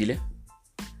 Bandile?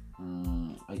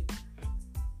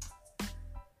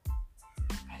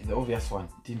 The obvious one,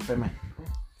 Dean Furman.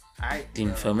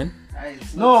 Dean Furman?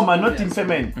 No, man, not Dean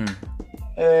Furman.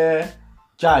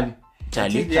 Charlie.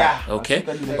 Yeah.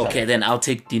 Okay, then I'll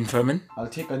take Dean Furman. I'll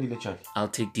take Andile Charlie. I'll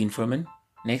take Dean Furman.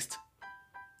 Next.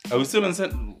 Are we still on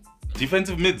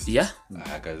defensive mids? Yeah.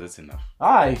 Guys, that's enough.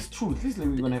 It's true. At least we're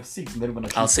going to have 6 and then we're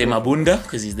going to... I'll say Mabunda,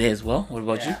 because he's there as well. What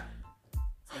about you?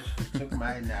 Took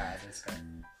mine. This guy.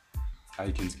 I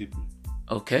can skip me.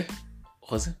 Okay.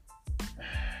 Jose?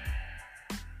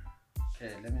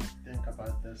 Okay, let me think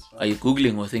about this one. Are you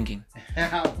Googling or thinking?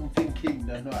 I'm thinking,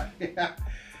 no.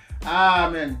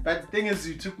 Man. But the thing is,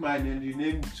 you took mine and you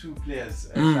named 2 players.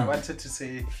 I wanted to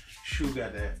say Sugar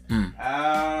there.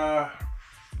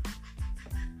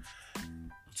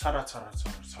 Tsara.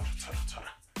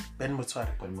 Ben Mutswari.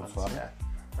 Yeah.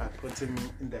 I put him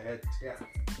in the head. Yeah.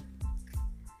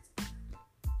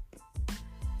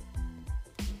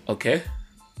 Okay.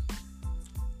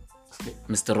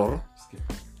 Mr. Roro?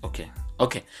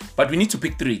 Okay. But we need to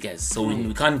pick 3, guys. So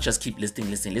we can't just keep listing.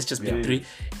 Let's just pick 3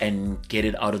 and get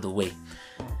it out of the way.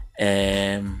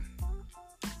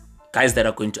 Guys that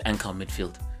are going to anchor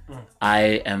midfield.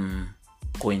 I am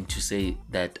going to say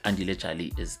that Andile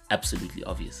Charlie is absolutely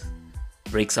obvious.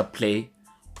 Breaks up play,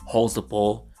 holds the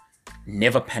ball,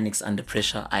 never panics under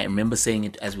pressure. I remember saying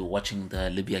it as we were watching the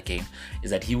Libya game,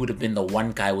 is that he would have been the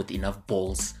one guy with enough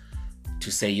balls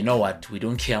to say, you know what, we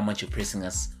don't care how much you're pressing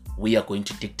us. We are going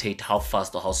to dictate how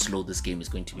fast or how slow this game is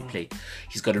going to be played.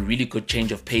 He's got a really good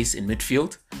change of pace in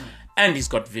midfield, and he's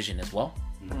got vision as well.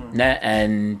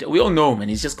 And we all know, man,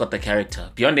 he's just got the character.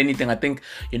 Beyond anything, I think,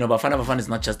 Bafana is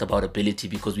not just about ability,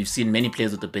 because we've seen many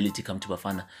players with ability come to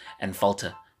Bafana and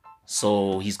falter.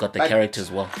 So he's got the character as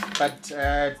well. But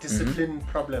discipline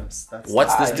problems.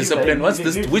 What's this discipline? What's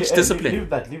this? Which discipline? Leave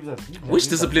that. Which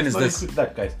discipline is this? Include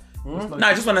that, guys. No,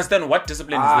 I just want to understand what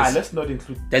discipline is this. Let's not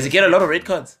include. Does he get a lot of red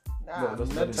cards?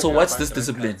 Not So what's this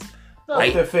discipline?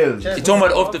 Off the field. You're talking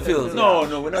about off the field.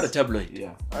 No, we're not a tabloid.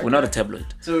 Yeah. We're not a tabloid.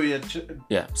 So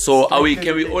Yeah. So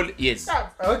can we all? Yes.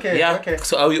 okay. Yeah. Okay.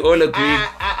 So are we all agreeing?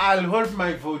 I'll hold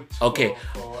my vote. Okay.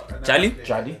 For another Charlie? day.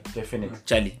 Charlie, definitely.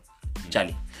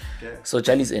 Charlie. Okay. So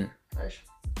Charlie's in.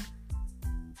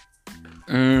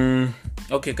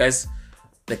 Okay, guys.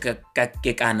 The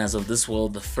Kekanas of this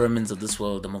world, the Furmans of this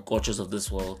world, the Mokochos of this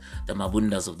world, the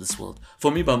Mabundas of this world. For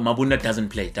me, but Mabunda doesn't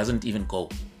play. Doesn't even go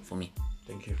for me.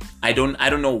 Thank you. I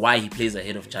don't know why he plays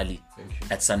ahead of Charlie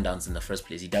at Sundowns in the first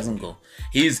place. He doesn't go.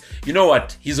 He's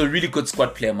a really good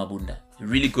squad player, Mabunda.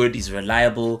 Really good. He's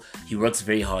reliable. He works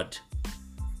very hard.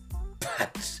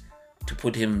 But to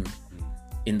put him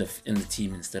in the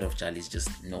team instead of Charlie is just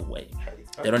no way.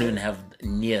 They don't even have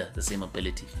near the same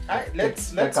ability.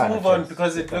 Let's move on,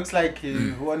 because it looks like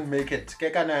he won't make it.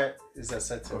 Kekana is a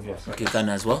certain. Obvious. Kekana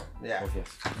as well. Yeah. Obvious.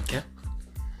 Okay.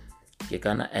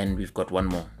 Kekana, and we've got one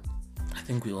more. I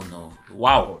think we all know.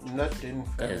 Wow. Not in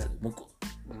Guys, No.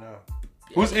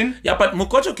 Who's in? Yeah, but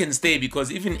Mukocho can stay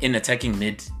because even in attacking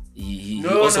mid, he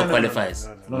also qualifies.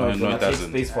 No, it it takes doesn't.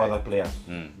 space for other players.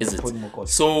 Is it? Put Mukocho.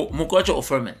 So Mukocho or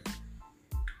Furman?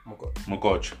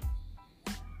 Mokoch.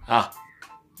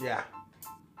 Yeah.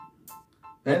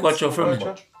 Mukocho or Furman?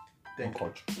 Thank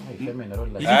you. Hey, Femin, I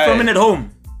don't like You did Furman at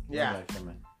home. Yeah. like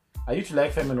Femin. I used to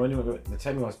like Femin the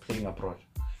time he was playing abroad.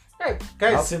 Hey, Now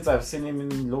guys, since I've seen him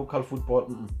in local football,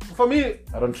 for me,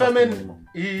 I don't trust him anymore.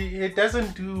 he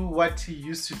doesn't do what he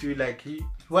used to do. Like, he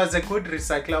was a good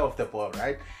recycler of the ball,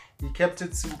 right? He kept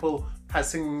it simple,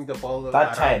 passing the ball That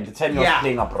around. time, the time he was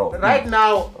playing abroad. Right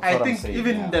now, That's I what I'm think saying,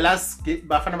 even yeah. the last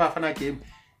Bafana game,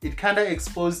 it kind of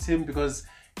exposed him, because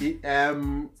he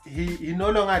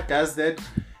no longer does that,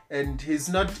 and he's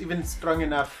not even strong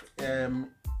enough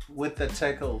with the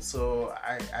tackle. So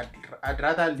I'd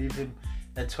rather leave him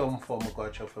at home for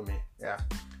Mukocho for me. Yeah,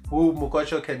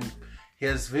 Mukocho he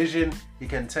has vision, he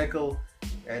can tackle,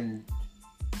 and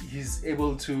he's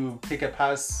able to pick a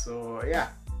pass. So yeah,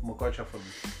 Mukocho for me.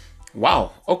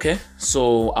 Wow. Okay.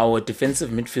 So our defensive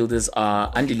midfielders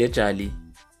are Andile Jali,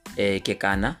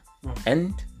 Kekana,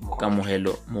 and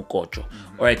Kamuhelo Mukocho.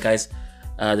 All right, guys.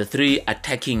 The three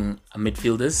attacking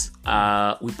midfielders.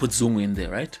 We put Zungu in there,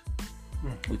 right?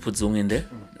 We put Zungu in there,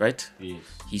 right? Yes.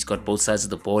 He's got both sides of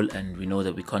the ball, and we know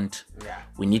that we can't. Yeah.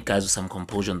 We need guys with some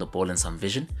composure on the ball and some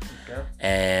vision. Okay.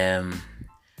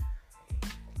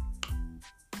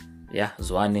 Yeah,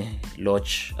 Zwane,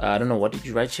 Loch. I don't know. What did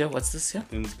you write here? What's this here?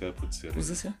 This guy put Siri. Who's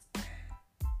this here?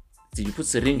 Did you put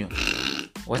Serino?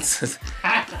 What's this?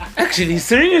 Actually,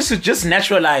 Serino should just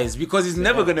naturalize, because he's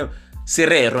never gonna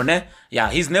Serero, ne? Yeah,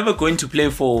 he's never going to play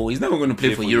for. He's never going to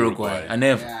play for Uruguay. I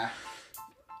never.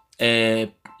 Yeah.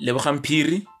 Lebogang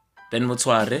Phiri, Ben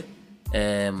Motsoare,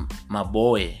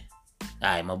 Maboe.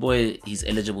 Maboe, he's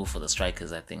eligible for the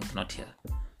strikers, I think, not here.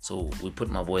 So we put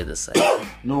Maboe this side.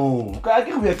 No. I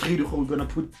think we agreed we're gonna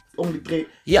put only three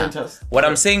Yeah. centers. What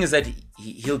I'm saying is that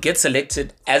he'll get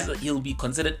selected he'll be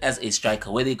considered as a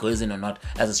striker, whether he goes in or not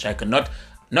as a striker, not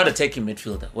attacking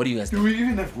midfielder. What do you guys think? Do we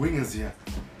even have wingers here?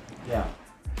 Yeah.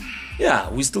 Yeah,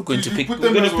 we're still going to You pick. put We're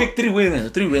them going as to well. pick three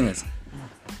wingers.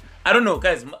 I don't know,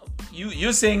 guys.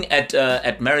 You're saying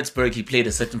at Maritzburg he played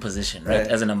a certain position, right,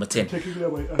 as a number 10.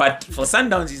 But for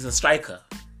Sundowns he's a striker.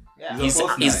 Yeah.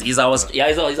 He's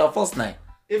our false nine.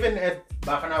 Even at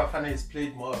Bafana, he's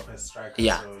played more of a striker.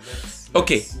 Yeah. So let's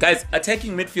Okay, guys,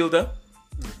 attacking midfielder.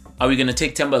 Are we gonna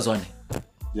take Temba Zwane?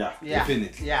 Yeah, Yeah.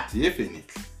 definitely. Yeah. Definitely.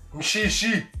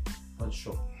 Mshishi. Not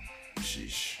sure.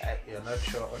 Sheesh. You're not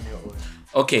sure on your own.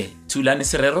 Okay, Tulane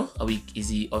Serrero. Is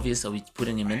he obvious? Are we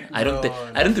putting him in? I don't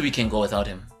think we can go without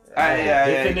him.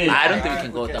 Definitely. I don't think we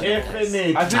can go without him.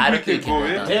 Definitely. I I think don't we think can we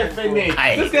go, can eh? go without him. Definitely.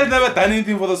 Aye. This guy's never done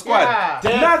anything for the squad.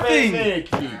 Yeah. Nothing.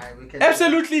 Definitely. We can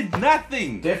Absolutely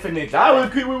nothing.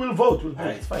 Definitely. We will vote. We'll vote.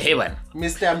 It's fine. Hey man.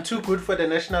 Mr. I'm too good for the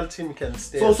national team can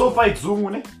stay. So fight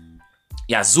Zungu, ne?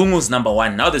 Yeah, Zungu's number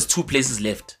 1. Now there's 2 places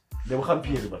left. Lebogang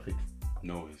Phiri, Bafik.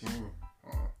 No.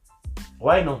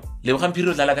 Why no? Lebogang Phiri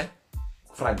o dlala kae?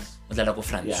 France.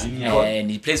 France. Yeah.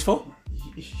 And he plays for?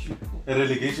 A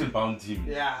relegation-bound team.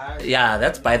 Yeah.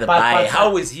 That's by the by.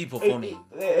 How is he performing?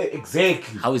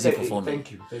 Exactly. How is he performing?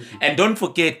 Thank you. And don't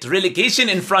forget, relegation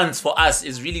in France for us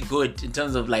is really good in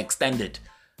terms of like standard.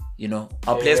 You know,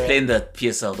 our players play in the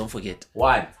PSL. Don't forget.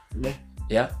 One.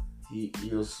 Yeah. He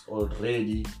was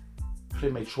already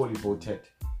prematurely voted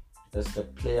as the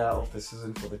player of the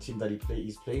season for the team that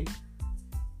he's playing.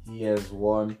 He has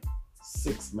won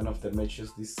 6 man of the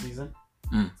matches this season.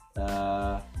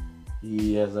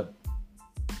 He has a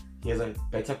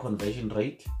better conversion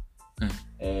rate,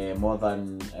 more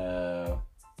than they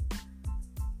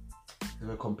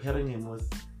were comparing him with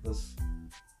this.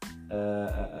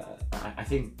 I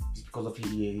think it's because of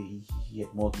he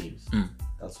had more games.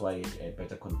 That's why a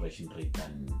better conversion rate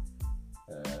than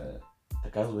the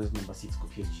guy who was number 6 for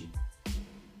PSG.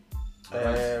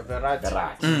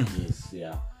 Verratti. Yes,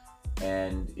 yeah.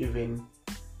 And even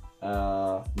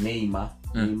Neymar,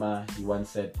 he once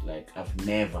said, like, I've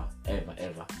never,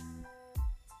 ever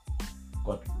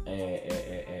got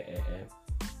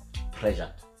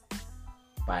pressured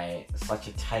by such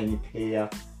a tiny player,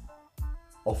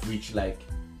 of which, like,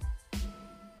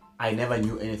 I never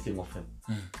knew anything of him.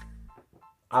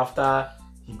 After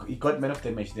he got man of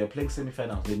the match, they were playing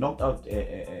semi-finals. They knocked out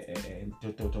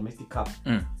the domestic cup.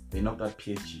 They knocked out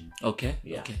PSG. Okay.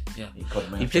 Yeah. Okay. Yeah.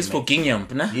 He plays for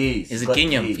Guingamp, nah? Yes. Is it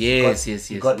Guingamp? Yes.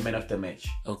 He got man of the match.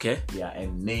 Okay. Yeah,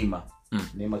 and Neymar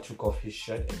took off his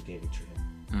shirt and gave it to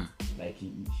him. Like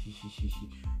he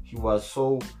was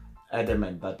so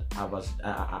adamant that I was.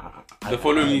 The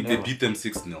following week they beat them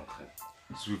 6-0.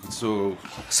 So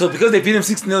because they beat him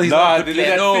 6-0, he's not a good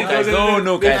player.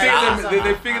 No, guys.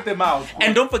 They figured them out.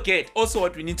 And don't forget, also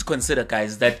what we need to consider,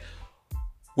 guys, that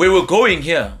where we're going,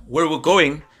 you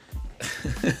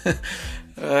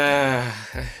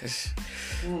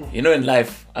know, in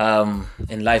life,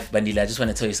 Bandile, I just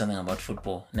want to tell you something about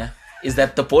football, nah? Is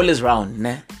that the ball is round,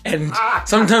 nah? And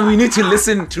sometimes we need to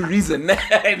listen to reason, nah?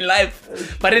 In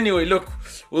life. But anyway, look,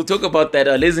 we'll talk about that.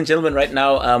 Ladies and gentlemen, right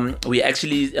now, we're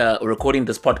actually recording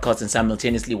this podcast and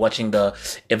simultaneously watching the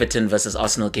Everton versus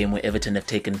Arsenal game, where Everton have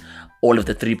taken all of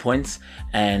the 3 points.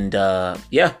 And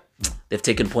they've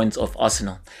taken points off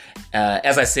Arsenal.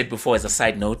 As I said before, as a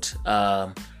side note,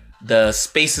 the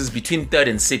spaces between 3rd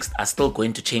and 6th are still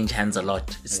going to change hands a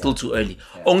lot. It's still too early.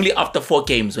 Only after 4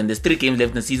 games, when there's 3 games left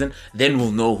in the season, then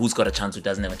we'll know who's got a chance, who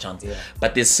doesn't have a chance.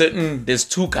 But there's 2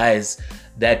 guys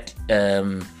that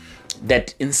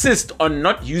that insist on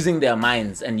not using their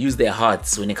minds and use their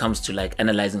hearts when it comes to like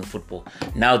analyzing football.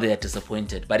 Now they are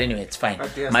disappointed. But anyway, it's fine.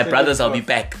 My brothers, I'll be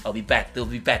back. They'll be back.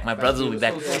 My brothers will be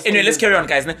back. Anyway, let's carry on,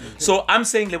 guys. So I'm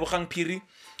saying Lebogang Phiri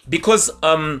because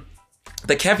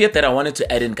the caveat that I wanted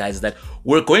to add in, guys, is that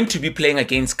we're going to be playing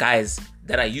against guys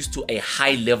that are used to a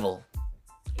high level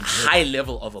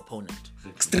of opponent.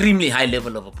 Extremely high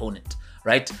level of opponent,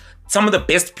 right? Some of the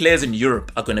best players in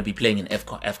Europe are going to be playing in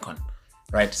AFCON.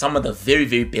 Right, some of the very,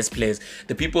 very best players,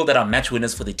 the people that are match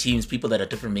winners for the teams, people that are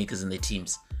difference makers in their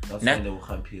teams.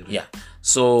 Yeah.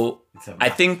 So I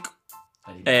think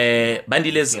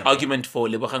Bandile's argument for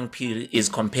Lebogang Phiri is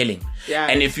compelling. Yeah,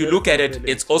 and if you look at it,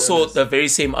 it's also the very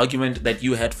same argument that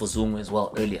you had for Zungu as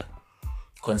well earlier,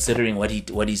 considering what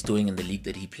he's doing in the league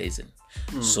that he plays in.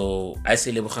 So I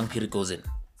say Lebogang Phiri goes in.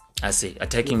 I say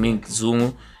attacking me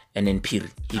Zungu and then Phiri.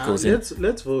 He goes in.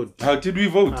 Let's vote. How did we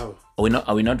vote?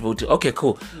 Are we not voting? Okay,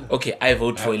 cool. Okay, I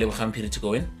vote for Lebogang Phiri to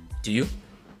go in. Do you?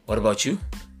 What about you?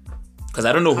 Because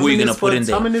I don't know who you're gonna put in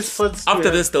there. How many spots?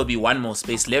 After this, there'll be one more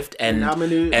space left, and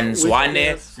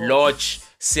Zwane, Lodge,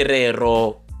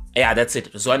 Serero. Yeah, that's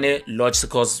it. Zwane, Lodge,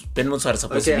 because Ben Monswara is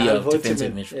supposed to be a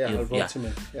defensive midfielder.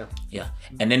 Yeah.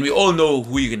 And then we all know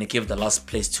who you're gonna give the last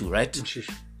place to, right?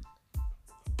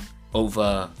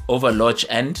 Over Lodge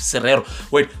and Serero.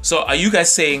 Wait, so are you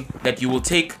guys saying that you will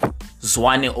take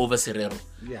Zwane over Serero?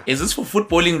 Yeah. Is this for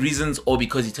footballing reasons or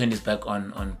because he turned his back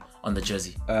on the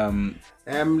jersey?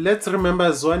 Let's remember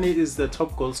Zwane is the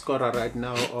top goal scorer right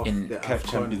now of In the CAF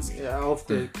Champions League. of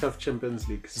the CAF Champions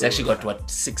League. He's actually got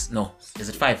what, 6? No, is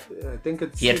it 5? I think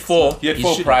it's He had 6. 4. He had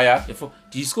 4 prior. He had 4.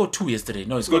 Did he score 2 yesterday?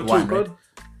 No, he Scored scored 1, 2. right?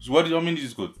 So what do you mean he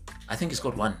scored? I think he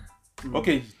scored 1.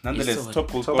 Okay, nonetheless, still-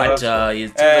 top goal scorer. But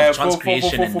in terms of chance for-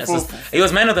 creation and assist, he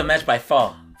was man of the match by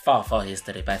far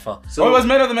yesterday, by far. So he was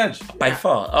man of the match. By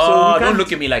far. we Oh, don't can't-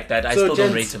 look at me like that. I So, still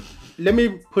don't gents, rate him. Let me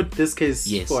put this case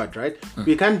forward, right?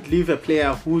 We can't leave a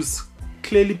player who's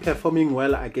clearly performing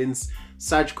well against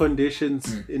such conditions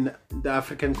in the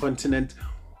African continent.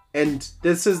 And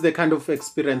this is the kind of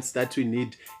experience that we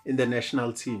need in the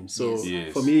national team. So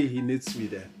Yes. for me, he needs to be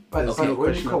there. But There's when no you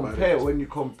question about it.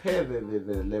 compare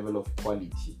the level of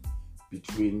quality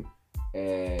between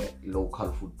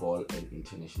local football and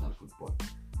international football.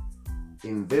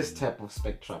 In this type of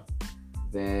spectrum,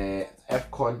 the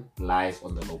AFCON lies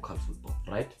on the local football,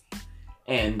 right?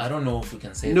 And I don't know if we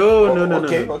can say No.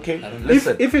 Okay.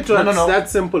 If it was that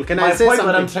simple, can I say point, something?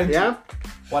 what I'm trying to,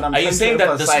 what I'm Are you trying saying to that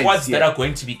the emphasize squads that here- are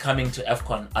going to be coming to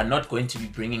AFCON are not going to be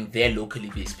bringing their locally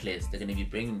based players? They're going to be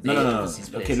bringing their No. overseas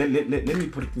players. Okay, let me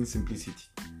put it in simplicity.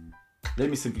 Let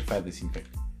me simplify this, in fact.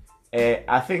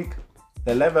 I think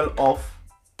the level of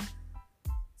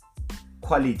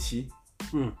quality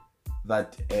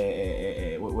that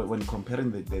when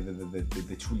comparing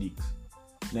the two leagues,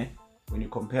 ne? When you're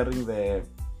comparing the,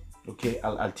 okay,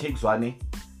 I'll take Zwane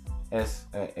as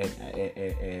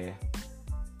a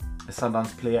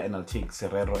Sundowns player, and I'll take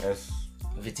Serero as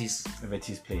Vitis. a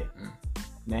Betis player.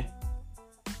 Ne?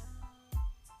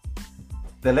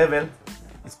 The level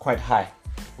is quite high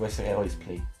where Serero is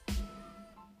playing.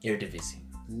 Eredivisie.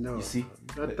 No, You see?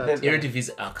 not The- that.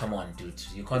 Eredivisie, come on, dude.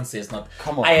 You can't say it's not.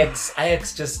 Come on.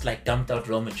 Ajax just like dumped out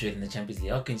Real Madrid in the Champions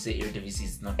League. How can you say Eredivisie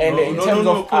is not? And in No, terms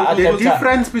no, of no, The Arteta-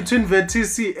 difference between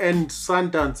Vertisi and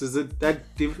Sundowns, is it that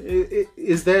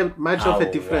is there much of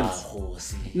a difference?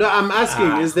 No, I'm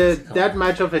asking, is there come that on.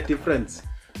 much of a difference?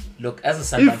 Look, as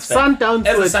a Sundowns If fan, Sundowns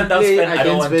as a were to Sundowns play fan, I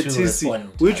don't against want to Vertisi, respond.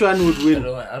 which one would win?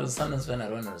 As a Sundowns fan, I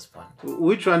don't want to respond.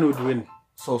 Which one would win?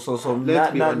 So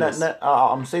Let's be honest.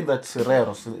 I'm saying that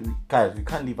Serero, guys, we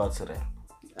can't leave out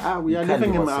Serero. We are can't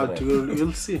leaving leave him us out. alone.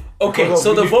 You'll see. Okay, Because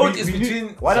so the we- vote we- is we need- between.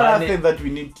 One other Zwane- thing that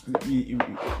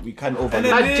we can't And overlook.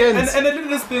 then, But and, gents- and then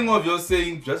this thing of you're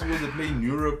saying just because they play in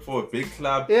Europe for a big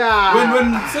club. Yeah.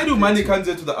 When Sadio Mane comes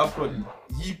here to the AFCON,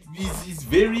 he's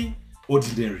very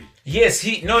ordinary. Yes,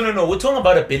 no. We're talking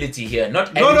about ability here,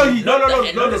 not No, attitude, no, not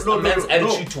a man's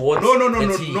attitude towards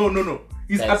the team. no.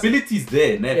 His Guys. ability is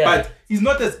there, ne? Yeah. But he's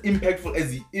not as impactful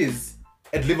as he is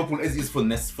at Liverpool as he is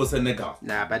for Senegal.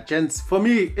 Nah, but gents, for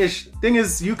me, thing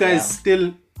is, you guys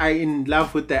still are in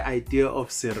love with the idea of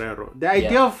Serero. The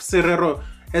idea Yeah. of Serero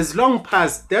has long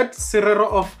passed. That Serero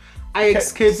of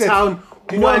Ajax Cape Sid, Town.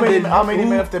 do you know how many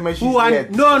men of the matches who won? he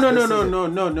had No. this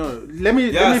season? Let me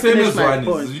Yeah, same finish as my Zwane.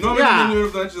 point. You know how yeah. many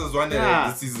matches Zwane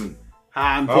had this season?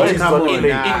 I'm Oh, come he's on, Zwane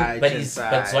nah, but gents,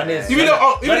 Zwane's Even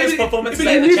though- even- Zwane's even- performance even-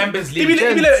 like in the even- Champions League. even-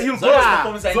 Zwane's he'll go-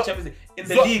 performance like in Zwa- the Champions League. In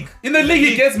the league. In the league,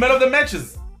 he gets man of the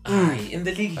matches. In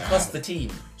the league, he cost the team.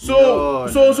 So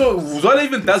Zwane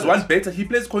even does one better. He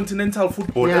plays continental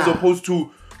football Yeah. as opposed to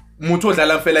Muto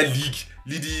Dalamfela League,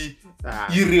 Lidi,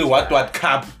 Ire, what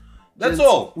cup. That's Gents,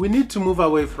 all. We need to move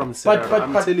away from Serero. But-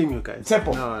 I'm but- telling you guys.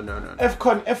 Tempo. No.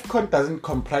 AFCON doesn't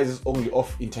comprise only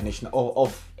of international or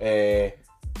of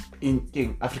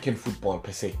in African football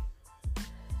per se.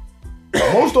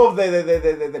 Most of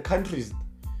the countries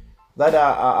that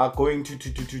are going to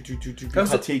be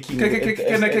partaking.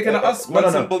 Can I ask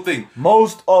one simple thing?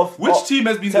 Most of Which team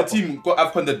has been the Tempo. team got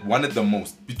AFCON that won it the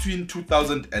most between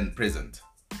 2000 and present?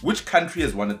 Which country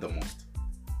has won it the most?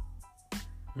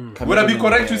 Would I be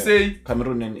correct to say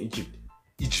Cameroon and Egypt?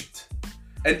 Egypt?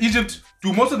 And Egypt,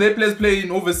 do most of their players play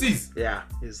in overseas? Yeah,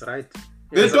 he's right.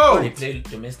 They They don't. play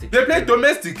domestic. They play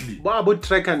domestically. What about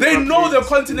track and They field know the games?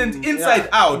 continent inside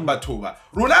out, Batoba.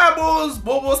 Runabos,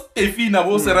 Bobos, Efina,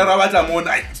 Serera, Batamon,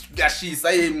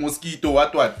 Yashi, Mosquito,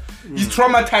 what. He's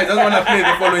traumatized, doesn't want to play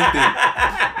the following day.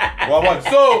 What?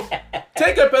 So,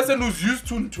 take a person who's used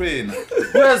to train,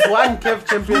 Who has won CAF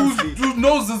Champions League? who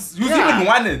knows this, who's Yeah. even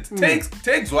won it.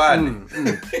 Takes one.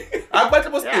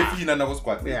 Akbatabo Stefina, na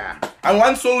squad. Yeah. I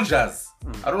want soldiers.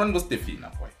 I don't want to go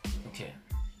Stefina, boy. Okay,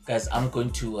 guys, I'm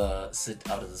going to sit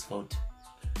out of this vote.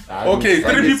 Okay,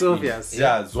 three It's people. obvious.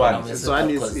 Yeah, I'm Zwane. gonna sit Zwane out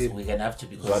is because in. we're gonna have to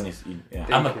because One is in. Yeah.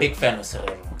 I'm a big fan of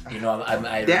Serero. You know, I The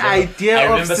remember, idea I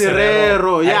of remember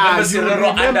Serero, yeah, I you remember Serero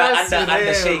remember under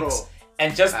Serero. Shakes,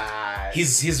 and just Ah.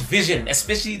 his vision,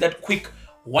 especially that quick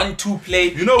 1-2 play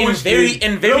You know in which very game?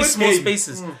 in You very know which small game?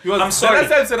 spaces. He was, I'm sorry,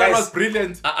 the last time Serero guys. was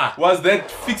brilliant Uh-uh. was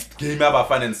that fixed game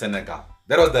Abafan in Senegal.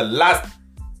 That was the last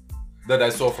that I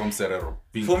saw from Serero.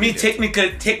 being For me,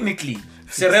 brilliant. technically,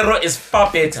 Serero is far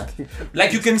better.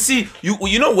 Like you can see,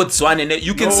 you know what Zwane,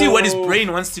 you can see what his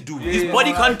brain wants to do. His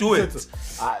body can't do it.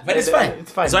 But it's fine.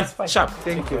 It's fine. Zwane, It's fine. sharp.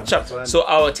 Thank you. Sharp. Zwane. So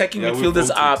our attacking Yeah, we midfielders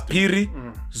voted. are Piri,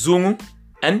 Zungu,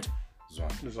 and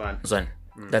Zwane. Zwane.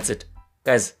 That's it.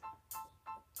 Guys,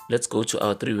 let's go to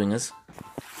our three wingers.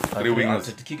 Three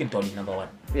wingers. To Keegan Dolly, number one.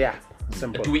 Yeah,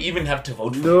 simple. Do we even have to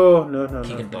vote for No.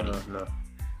 Keegan Dolly? No.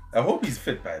 I hope he's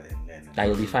fit by then. That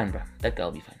will be fine, bro. That guy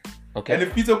will be fine. Okay. And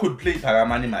if Peter could play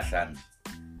Paramani Mahlambi.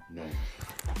 No.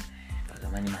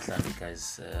 Pagamani Mahlambi,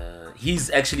 guys, he's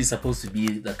actually supposed to be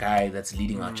the guy that's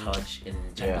leading our charge in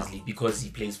Champions League because he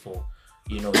plays for,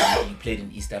 he played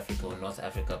in East Africa or North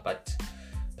Africa. But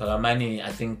Pagamani,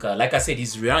 I think, like I said,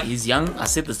 he's young. I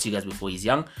said this to you guys before. He's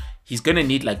young. He's gonna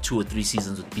need like 2 or 3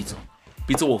 seasons with Pito.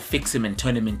 Pito will fix him and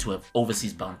turn him into an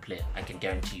overseas bound player. I can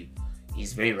guarantee you.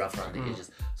 He's very rough around the edges.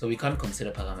 So we can't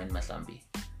consider Pagamani Mahlambi.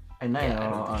 And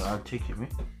I'll take him.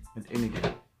 At any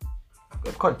day.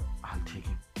 I'll take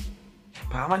him.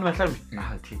 Pagamani Mahlambi.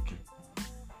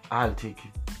 I'll take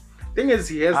him. Thing is,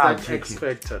 he has that X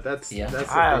factor. That's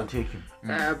I'll take him.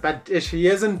 But he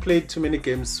hasn't played too many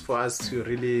games for us to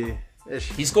really.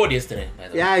 He scored yesterday, by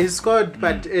the way. Yeah, he scored,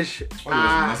 but He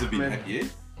must have been happy.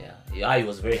 Yeah, he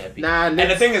was very happy. Nah, and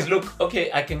the thing is, look,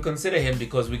 okay, I can consider him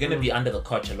because we're going to be under the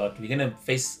coach a lot. We're going to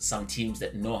face some teams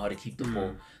that know how to keep the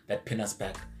ball, that pin us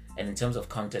back. And in terms of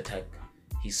counter-attack,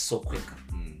 he's so quick.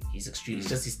 He's extreme. It's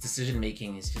just his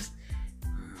decision-making is just...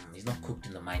 he's not cooked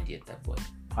in the mind yet, that boy.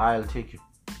 I'll take him.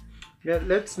 Yeah,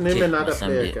 let's name another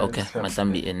player. Guys. Okay,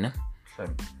 Mahlambi in. Ne?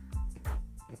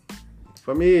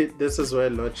 For me, this is where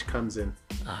Lodge comes in.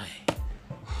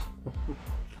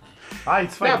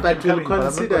 It's fine. Yeah, but we'll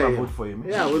consider him. Vote for him.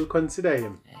 Yeah, we'll consider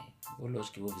him.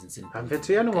 I'm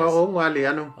betting you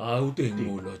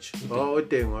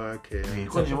okay. I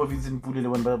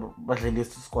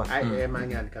am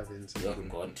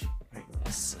God.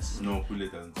 No, Pule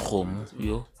doesn't.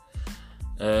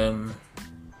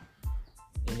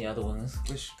 Any other ones,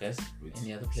 guys?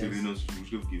 Any other players? Sereno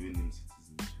should have given him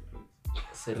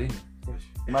citizenship.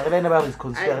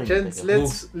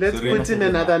 Let's put in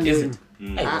another name.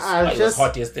 It was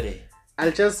hot yesterday.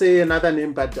 I'll just say another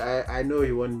name, but I know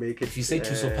he won't make it. If you say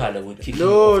Tusopala, we'll kick him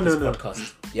off this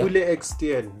podcast. Yeah. Pule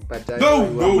Extien, but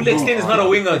Pule Extien is not a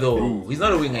winger though. He's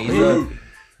not a winger. He's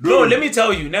No, let me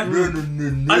tell you. I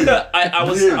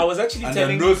was actually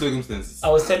under no circumstances. I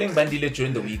was telling Bandile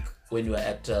during the week when we were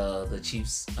at the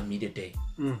Chiefs immediate day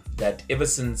that ever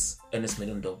since Ernest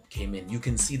Melundo came in, you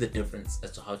can see the difference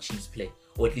as to how Chiefs play,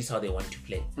 or at least how they want to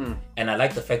play. And I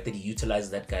like the fact that he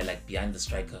utilizes that guy like behind the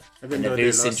striker. Even though they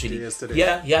lost yesterday.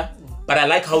 Yeah. But I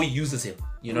like how he uses him,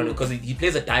 because he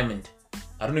plays a diamond.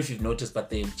 I don't know if you've noticed,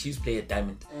 but the Chiefs play a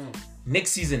diamond.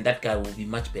 Next season, that guy will be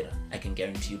much better. I can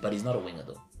guarantee you. But he's not a winger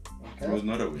though. He was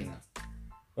not a winner.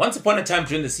 Once upon a time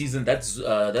during the season, what is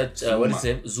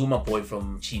it? Zuma boy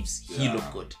from Chiefs. He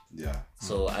looked good. Yeah.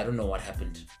 So I don't know what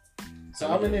happened. So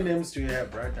how many names do you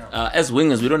have right now? As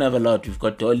wingers, we don't have a lot. We've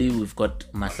got Dolly, we've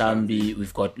got Mahlambi,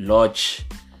 we've got Lodge.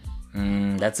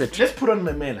 That's it. Let's put on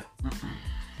Memela.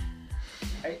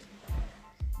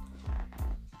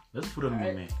 Let's put on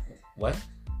Memela. What?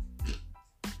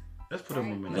 Let's put on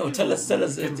Memela. No, tell us.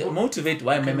 Motivate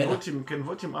why Memela. You can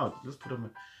vote him out. Let's put him.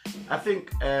 I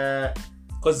think.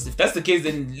 Because if that's the case,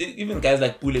 then even guys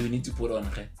like Pule, we need to put on.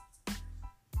 Okay?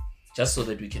 Just so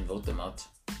that we can vote them out.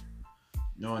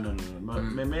 No.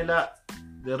 Memela.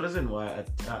 The reason why I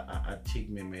take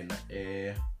Memela,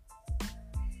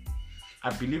 I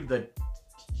believe that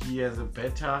he has a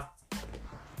better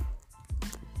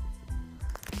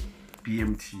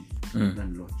BMT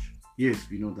than Lodge. Yes,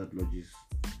 we know that Lodge is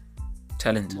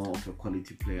talented, more of a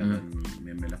quality player than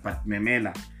Memela. But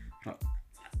Memela,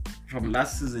 from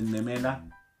last season, Memela,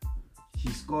 he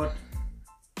scored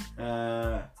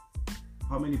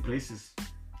how many braces?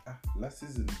 Last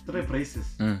season, 3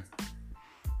 braces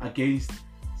against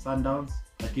Sundowns,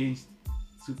 against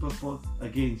Superforce,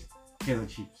 against Kaizer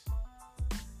Chiefs.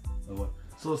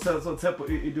 So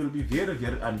it will be very,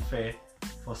 very unfair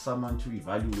for someone to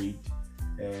evaluate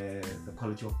the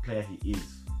quality of player he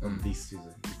is on this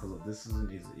season, because of this season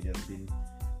it has been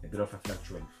a bit of a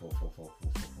fluctuant for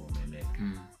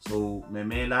Memela. So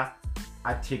Memela,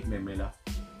 I take Memela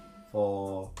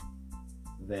for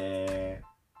the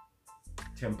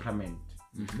temperament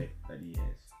that he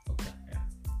has. Okay.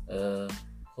 Yeah.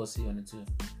 Jose, you wanted to?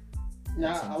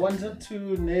 Now, I wanted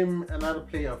to name another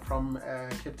player from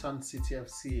Cape Town City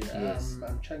FC. Yes.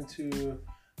 I'm trying to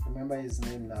remember his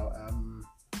name now.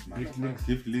 Gift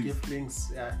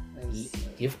links. Yeah.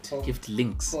 Gift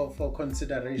links. For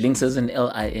consideration. Links as in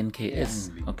LINKS.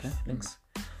 Yeah. Okay, links.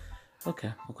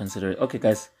 Okay, we'll consider it. Okay,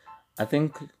 guys. I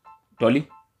think Dolly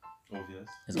Obvious.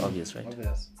 is obvious, right?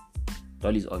 Obvious.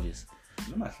 Dolly's obvious.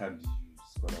 No, Mahlambi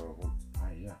got our vote.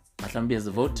 Yeah. Mahlambi has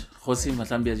the vote. Jose,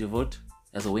 Mahlambi has your vote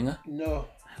as a winger. No.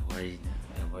 I worry.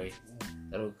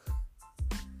 I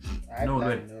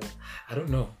don't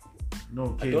know. No,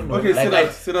 okay. I don't know. Okay,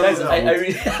 sit down. Guys, I really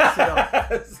You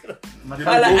know, I go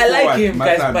like forward. him,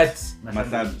 guys, Mahlambi. but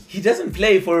Mahlambi. he doesn't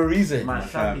play for a reason.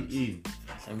 Mahlambi in.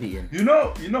 Mahlambi in. You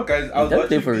know, guys, I was does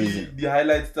play watching for a reason. the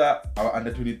highlights that our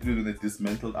under 23 when they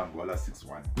dismantled Angola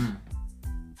 6-1.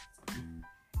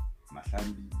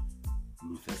 Mahlambi,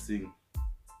 Luther Singh,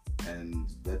 and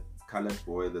that colored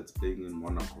boy that's playing in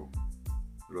Monaco.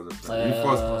 Real,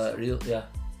 yeah.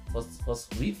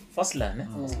 Fosler, ne?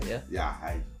 Fosler, yeah.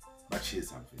 Yeah, but she is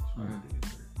something.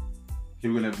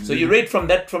 So you rate from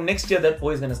next year that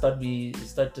boy is gonna start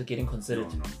getting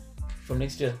considered. No. From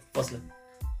next year, Fosler.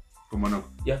 Come on.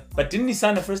 Yeah, but didn't he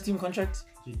sign a first team contract?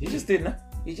 He just did, no?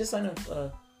 He just signed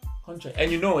a contract,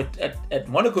 and at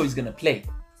Monaco he's gonna play,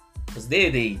 because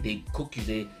they cook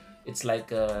you. It's like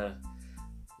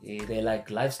they're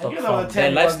like livestock farms.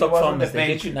 They're livestock farmers. They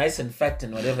get you nice and fat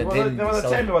and whatever. Then there was a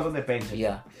time he was on the bench.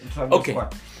 Yeah. In Okay.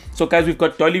 squad. So guys, we've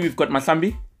got Dolly, we've got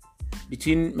Masambi,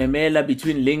 between Memela,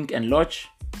 between Link and Lodge.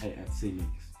 Hey, I'd say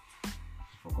links.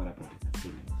 Forgot about it. I'd say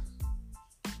links.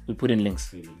 We put in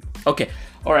links. Say links. Okay,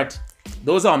 all right.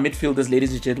 Those are our midfielders,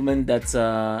 ladies and gentlemen. That's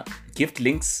Gift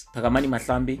Links, Pagamani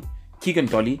Mahlambi, Keegan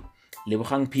Dolly,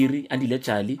 Lebogang Phiri, Andile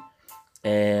Chali,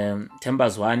 Themba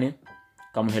Zwane,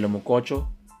 Kamohelo Mokocho,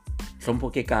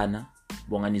 Hlompo Kekana,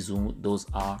 Bongani Zungu. Those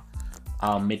are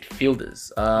our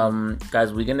midfielders.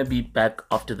 Guys, we're gonna be back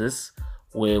after this,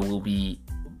 where we'll be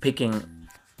picking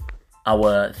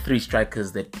our 3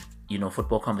 strikers that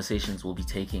Football Conversations will be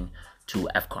taking to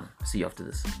AFCON. See you after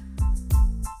this.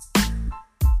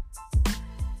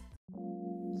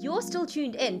 You're still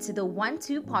tuned in to the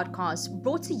 1-2 podcast,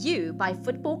 brought to you by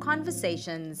Football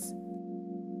Conversations.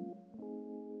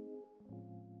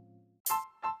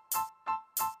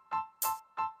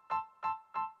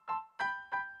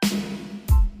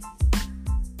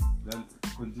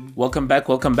 Welcome back,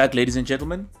 ladies and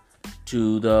gentlemen,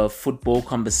 to the Football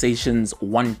Conversations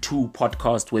 1-2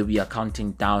 podcast, where we are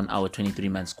counting down our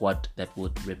 23-man squad that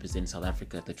would represent South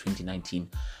Africa at the 2019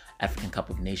 African Cup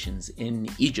of Nations in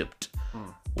Egypt.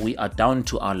 We are down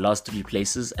to our last 3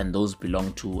 places, and those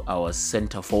belong to our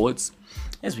center forwards.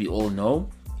 As we all know,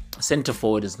 center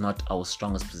forward is not our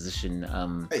strongest position.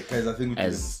 Hey guys, I think we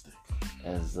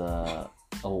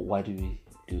why do we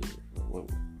do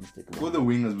mistake? for the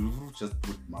wingers, we've just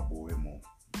put Maboe more.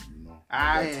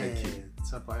 But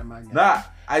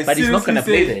he's not gonna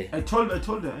play there. I told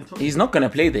her. He's not gonna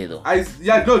play there though. Just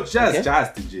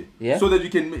Yeah. so that you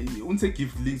can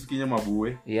give links to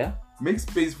Maboe. Yeah. Make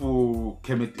space for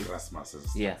Kemet Erasmus.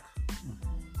 Yeah.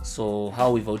 So how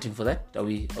are we voting for that? Are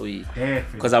we? Definitely.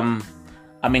 Because I'm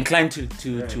inclined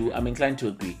to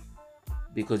agree,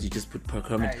 because you just put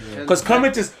Kermit. Because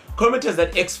Kermit is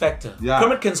that X factor. Yeah.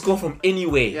 Kermit can score from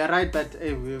anywhere. Yeah, right, but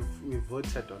hey, we've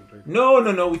voted already.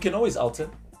 No. We can always alter.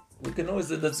 We can always.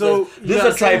 This is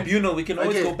a tribunal. We can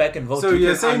always go back and vote. So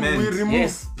you're saying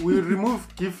Yes. we remove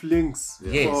gift links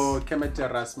Yes. for Kemet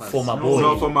Erasmus. For my boy.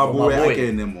 No, for Maboe Maboe.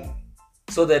 again anymore.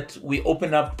 So that we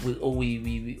open up,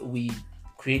 we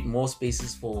create more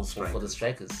spaces for the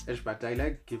strikers. Yes, but I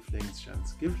like gift links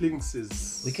chance. Gift links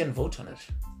is. We can vote on it.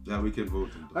 Yeah, we can vote.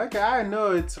 Okay, I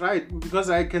know it's right because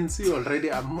I can see already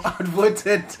I'm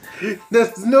outvoted.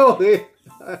 There's no way.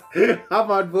 I'm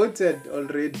outvoted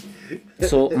already.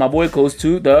 So my boy goes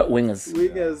to the wingers.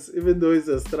 Wingers, even though he's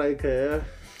a striker,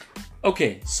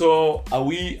 Okay, so are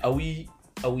we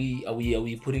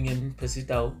putting in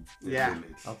Persitao? yeah.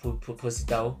 I'll put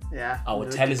Persitao. Yeah. Our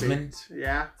no talisman. debate.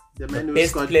 Yeah. The man who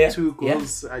best scored player, 2 yeah.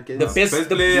 goals The against. best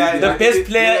player,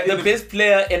 the best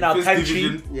player in our First country,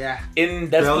 division. Yeah. that's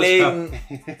Belgium.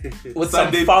 playing with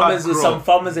Sunday some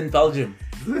farmers in Belgium.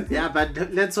 Yeah,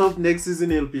 but let's hope next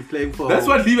season he'll be playing for That's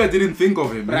what Libya didn't think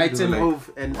of him. man. They Brighton, were like,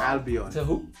 Hove, and Albion. So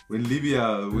who? when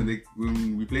Libya,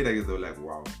 when we played against, they were like,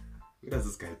 wow, where does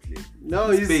this guy play?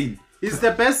 No, Spain. he's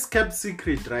the best kept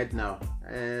secret right now.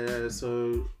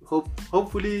 So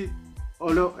hopefully,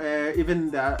 although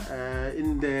even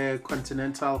in the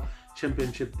Continental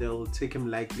Championship, they'll take him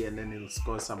lightly and then he'll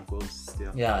score some goals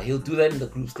still. Yeah, he'll do that in the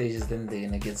group stages. Then they're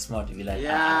gonna get smart. You'll be like,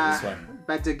 this one.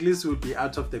 But at least we'll be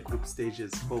out of the group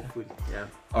stages, hopefully. Yeah,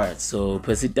 All right, so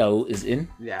Persitao is in.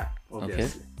 yeah,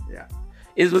 obviously. Yeah.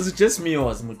 Was it just me, or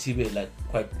was Mutiba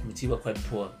quite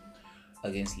poor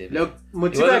against Libya? Look, He Mutiba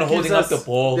wasn't gives holding up us, the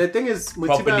ball The thing is, Mutiba,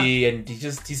 properly, and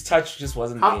his touch just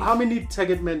wasn't there. how many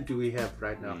target men do we have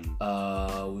right now?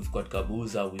 We've got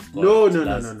Gabuza, we've got No.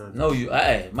 No, you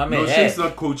my man, No, she's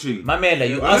not coaching. Mamela,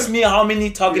 you asked me how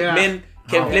many target Yeah. men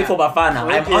can play for Bafana.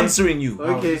 I'm Okay. answering you.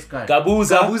 Okay. This guy.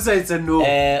 Gabuza, it's a no.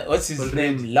 what's his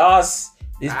Already. name? Lars.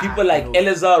 There's people like no.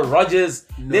 Elazar, Rogers.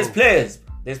 No. There's players.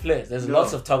 There's No.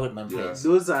 lots of target man Yeah. players.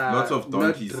 Those are Lots of not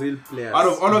donkeys. real players. Out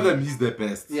of all of them, he's the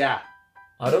best. Yeah.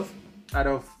 Out of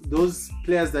Those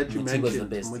players that you Mutiba is mentioned,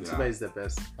 the best. Mutiba Yeah. is the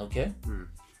best. okay.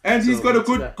 And he's So, got a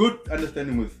Mutiba. good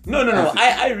understanding with. No.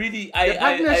 I really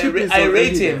partnership is I rate already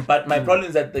him, there. but my problem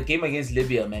is that the game against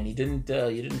Libya, man, he didn't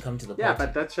come to the Yeah, party.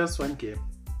 but that's just one game.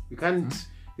 You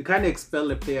can't expel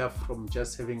a player from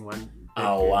just having one.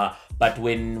 bad game. But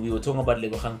when we were talking about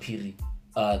Lebogang Phiri,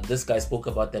 this guy spoke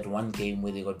about that one game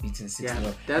where they got beaten 6-0,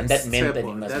 Yeah, and that meant that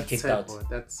he Turbo. must be That's kicked Turbo. out.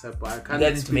 That's Turbo. I You can't guys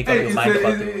need to speak. make up Hey, your mind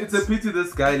about it's the a pity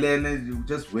this guy Len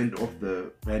just went off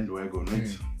the bandwagon,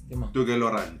 right? Took a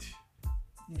Laurent.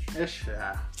 Ish,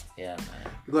 yeah. Yeah,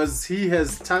 man. Because he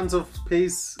has tons of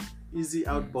pace, easy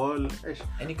out ball. Ish.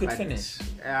 And he could But, finish.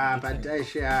 Yeah, but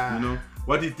ish, yeah. You know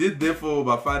what he did there for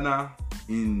Bafana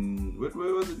in where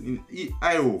was it? In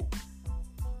Io.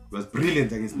 Was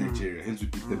brilliant against Nigeria. Hence we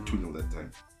beat them 2-0 that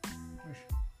time.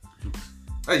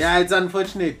 Yeah, it's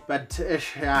unfortunate, but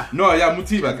ish, yeah. No, yeah,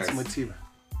 Mutiba It's guys. Mutiba.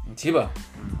 Tiba.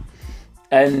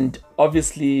 And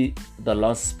obviously, the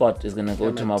last spot is gonna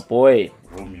go to my boy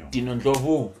Romeo. Dino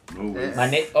Ndlovu. No ways.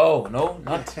 Not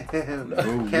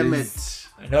Kemet.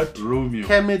 not. Romeo.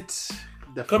 Kemet.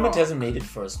 The Kermit frog. hasn't made it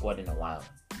for a squad in a while.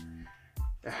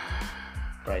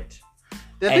 Right.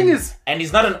 The thing is, and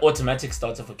he's not an automatic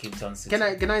starter for Cape Town City.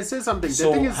 can I say something? The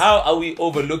So thing is, how are we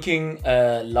overlooking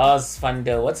Lars van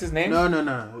der? What's his name? no.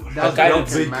 The That's guy,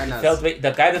 broken manners.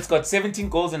 the guy that's got 17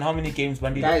 goals in how many games?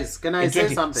 Bandido? Guys, can I In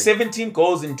say something? 17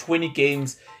 goals in 20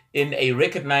 games in a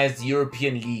recognized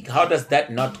European league. How does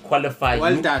that not qualify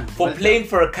Well you done, for well playing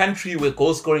for a country where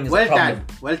goal scoring is Well a problem?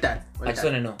 done. Well done. Well I just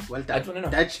done. wanna know. Well I done. just wanna know.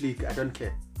 Dutch league, I don't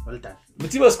care. Well done.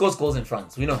 Mutiba scores goals in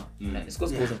France. We know. He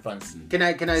scores goals in France. Can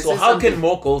I So say how something? can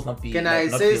more goals not be? Can like, I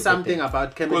not say be a good something thing?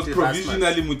 about Because Kemet Rasmus?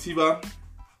 provisionally Mutiba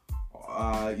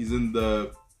is in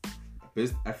the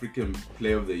best African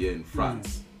player of the year in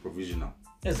France. Provisional.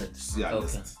 Is it? Yeah, Okay.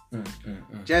 list.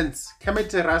 Gents,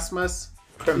 Kemet Rasmus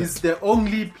Kermit. is the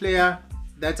only player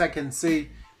that I can say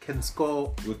can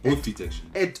score With both feet actually.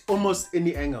 at almost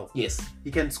any angle. Yes. He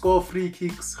can score free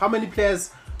kicks. How many players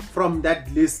from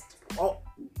that list? Oh,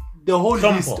 the whole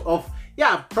Kompo. list of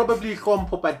probably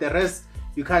Kompo, but the rest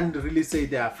you can't really say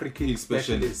they are free kick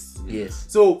specialists. Yes.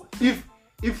 So if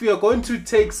you're going to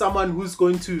take someone who's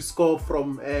going to score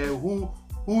from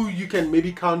who you can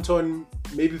maybe count on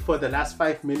maybe for the last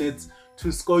 5 minutes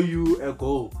to score you a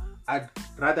goal, I'd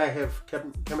rather have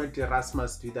Kemet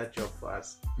Rasmus do that job for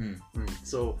us.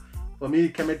 So for me,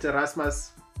 Kemet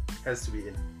Rasmus has to be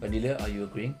in, Bandile, are you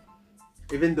agreeing?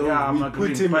 even though Yeah, I'm we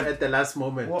agreeing, put him but- at the last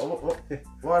moment.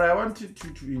 What I wanted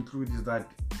to include is that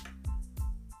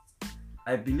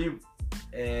I believe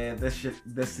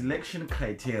the selection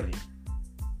criteria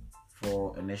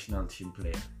for a national team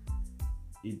player,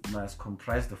 it must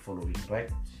comprise the following, right?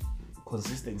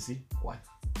 Consistency, 1.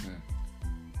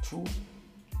 2,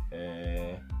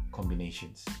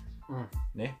 combinations.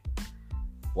 Ne?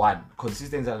 1,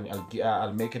 consistency.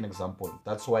 I'll make an example.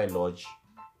 That's why Lodge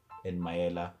and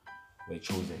Maela were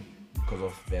chosen, because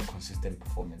of their consistent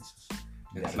performances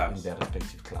in their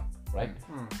respective club, right?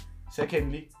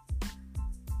 Secondly,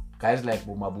 guys like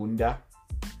Bumabunda,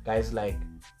 guys like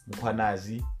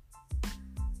Mkwanazi,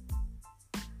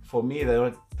 for me they're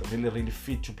not really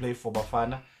fit to play for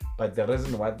Bafana, but the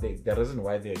reason why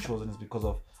they are chosen is because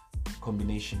of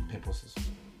combination purposes.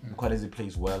 Mkwanazi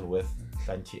plays well with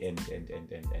Sanchi and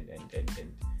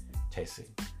Tyson.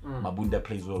 Mabunda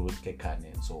plays well with Kekane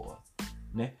and so on.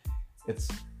 Ne? It's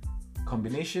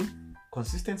combination,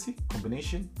 consistency,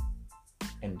 combination,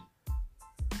 and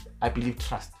I believe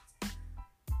trust.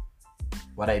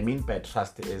 What I mean by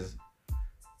trust is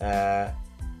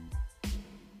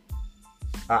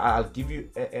I'll give you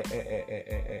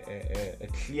a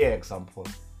clear example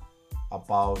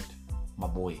about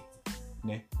Maboye.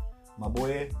 Ne?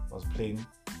 Maboye was playing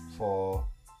for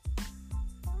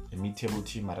a mid-table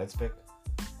team at Maritzburg,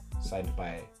 signed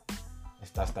by a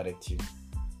star-studded team.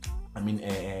 I mean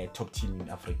a top team in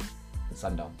Africa,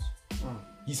 Sundowns.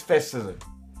 His first season,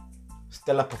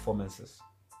 stellar performances.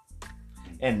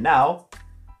 And now,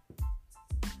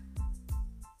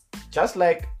 just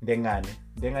like Dengane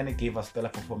gave us stellar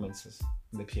performances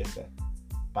in the PSL,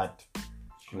 but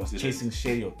he was chasing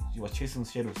shadows.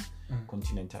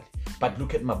 Continentally. But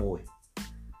look at Maboye.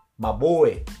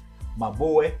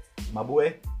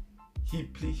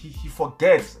 He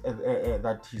forgets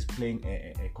that he's playing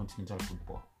a continental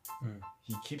football.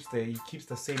 He keeps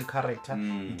the same character.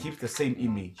 He keeps the same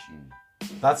image.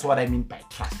 That's what I mean by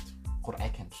trust. Or I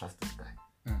can trust this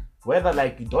guy. Whether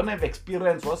like you don't have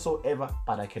experience whatsoever,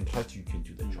 but I can trust you can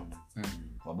do the job.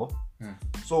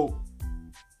 So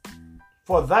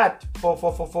for that, for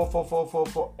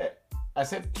I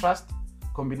said trust,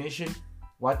 combination,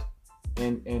 what,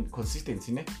 and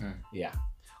consistency, ne? Yeah,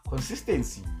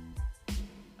 consistency.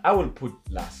 I will put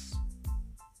last.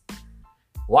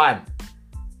 1,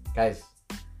 guys,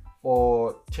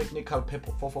 for technical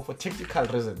people, for technical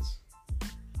reasons.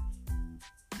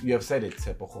 You have said it,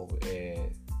 Sepoko.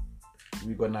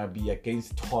 We're gonna be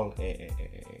against tall guys.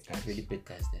 Really big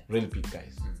guys there. Really big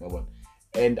guys.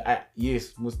 And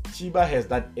yes, Mutiba has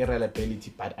that aerial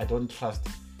ability, but I don't trust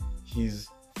his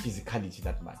physicality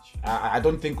that much. I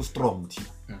don't think he's strong,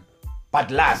 Mutiba. But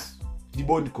last, the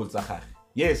bone goes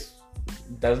yes,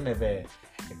 doesn't have a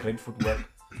great footwork,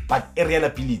 but aerial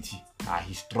ability,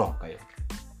 he's strong.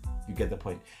 You get the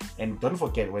point. And don't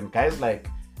forget, when guys like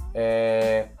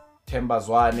Themba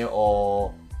Zwane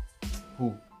or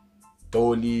who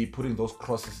Dolly putting those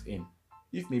crosses in,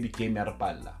 if maybe game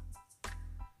Yarpalla,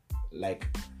 like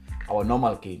our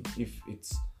normal game, if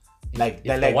it's like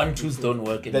if like 1-2s don't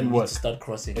work, then we work. need to start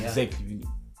crossing. Exactly.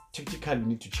 Tactically, we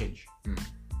need to change,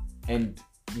 and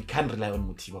we can't rely on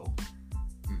Mutiba.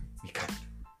 We can't.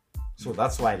 So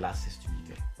that's why last has to be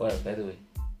there. Well, by the way,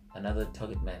 another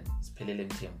target man is Pelele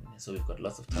Mthembu, so we've got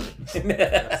lots of target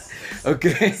men.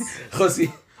 Okay,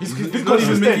 Khosi. He's He's been not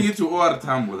even making consistent. it to OR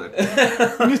Tambo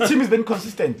that. His team has been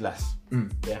consistent last.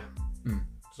 Yeah.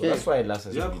 So Yeah. that's why last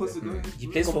has Yeah, to of be course there. it does. He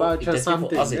plays for, About he plays for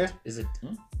something, Ozit. yeah? Is it?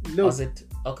 Look, Ozit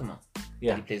Alkmaar.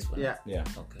 Yeah. He plays for. yeah. Yeah.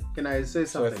 Okay. Can I say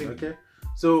something? think- Okay.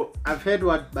 So I've heard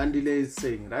what Bandile is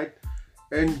saying, right?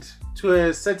 And to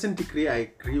a certain degree, I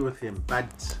agree with him.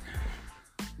 But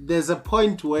there's a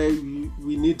point where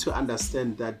we need to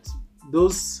understand that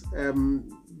those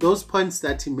points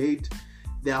that he made,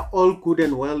 they are all good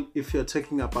and well if you're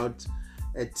talking about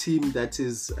a team that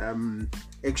is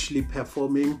actually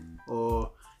performing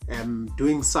or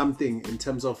doing something in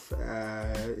terms of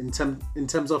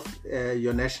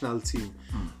your national team.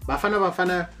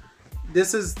 Bafana,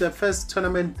 this is the first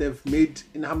tournament they've made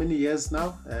in how many years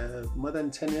now? More than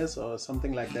 10 years or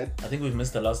something like that. I think we've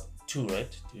missed the last two, right?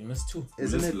 Did we miss two?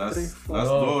 Isn't it Last- 3, 4? last-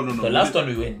 no. The last one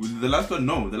we went. The last one,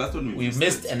 no. The last one We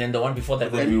missed, and then the one before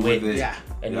that Then when we we were went. there. Yeah.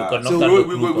 And Yeah. we got So knocked out of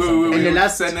the we group or something. And the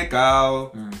last-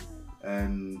 Senegal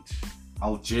and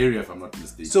Algeria, if I'm not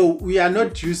mistaken. So we are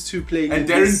not used to playing And in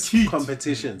Darren these Keat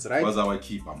competitions, right? was our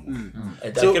keeper.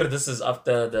 I So- think this is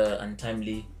after the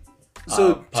untimely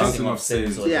So passing to- of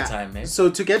sense at yeah. the time, eh? So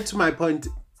to get to my point,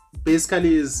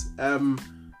 basically is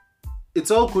it's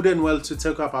all good and well to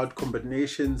talk about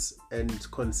combinations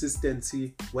and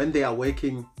consistency when they are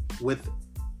working with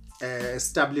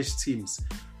established teams.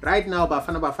 Right now,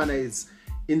 Bafana is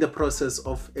in the process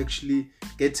of actually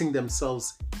getting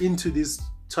themselves into these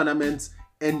tournaments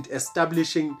and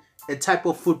establishing a type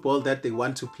of football that they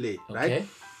want to play. Right? Okay.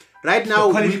 Right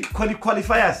now,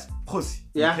 Qualifiers. Khosi.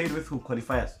 Yeah. You played with who?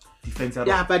 Qualifiers. Defense.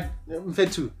 yeah, but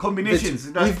Mfethu, Combinations.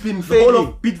 but we've been the whole failing.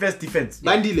 of beat vest defense.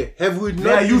 Bandile, have we They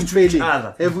not are been used to each failing?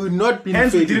 other. Have we not been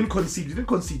Hence we failing? didn't concede. We didn't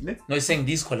concede, ne? No, he's saying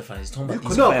these qualifiers. He's talking about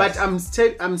these. No, qualifiers.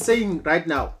 but I'm saying right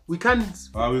now we can't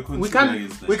We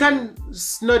can't. we can't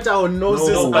snort our noses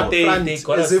No, up but they front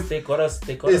got as us. if They got us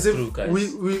as if through, guys.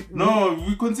 we No,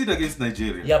 we conceded against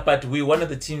Nigeria. Yeah, but we one of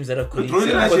the teams that are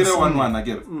Petroleum Nigeria 1-1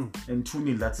 again. And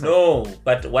 2-0. That's No,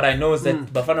 but what I know is that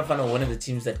Bafana Bafana were one of the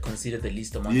teams that conceded the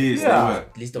least amount. Yes, of they goals, were.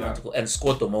 least amount of goals and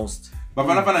scored the most.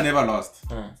 Bafana Bafana never lost.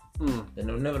 They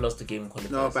never lost a game in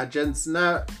qualifiers. no, but gents,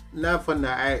 now for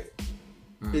now,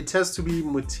 it has to be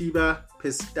Mutiba,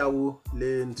 Pesitau,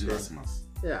 Lane, Erasmus.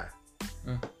 yeah.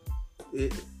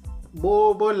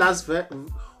 Bo last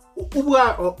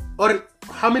or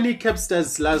how many caps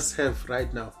does Laz have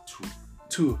right now?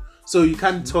 Two. So you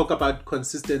can't talk about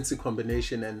consistency,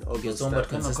 combination, and all You're those talking about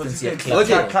stuff. consistency at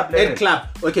consistency. club. Okay, Club at level. club.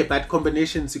 Okay, but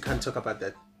combinations you can't talk about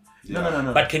that.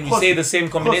 No. But can we say the same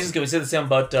combinations? Can we say the same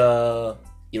about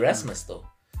Erasmus though?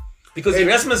 Because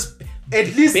Erasmus At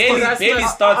least barely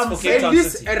Erasmus, starts for Cape at Town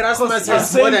least City. Erasmus I'm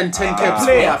has more saying than 10 caps.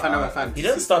 player. for Bafana Bafana. He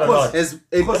doesn't start a lot. Has at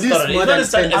least started. more He's than not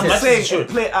started 10 as I'm much caps. as he saying should.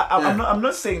 a player. I'm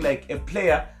not saying like a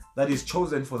player that is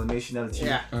chosen for the national team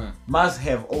Yeah. must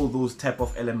have all those type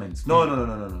of elements. No.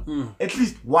 At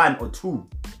least one or two.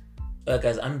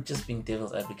 Guys, I'm just being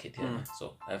devil's advocate here, man,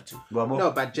 so I have to.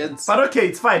 No, but gents. But okay,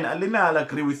 it's fine. I'll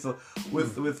agree with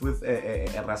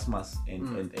Erasmus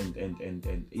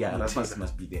and yeah, Erasmus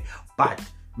must be there. But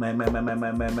my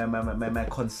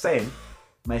concern,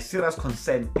 my serious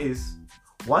concern is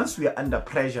once we are under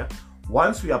pressure,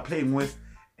 once we are playing with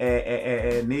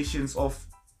nations of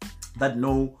that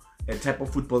know a type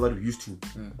of football that we used to,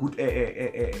 good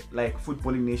like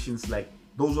footballing nations like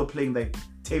those who are playing like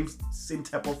same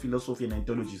type of philosophy and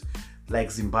ideologies,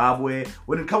 like Zimbabwe.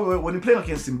 When you play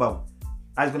against Zimbabwe,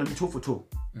 it's gonna be toe for toe.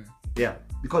 Yeah,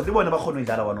 because they were never going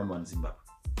to one-on-one Zimbabwe.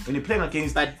 When you're playing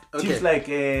against teams like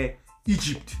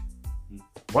Egypt,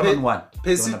 one-on-one.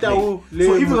 Pesitau,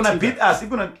 So if you're gonna beat us, if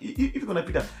you're gonna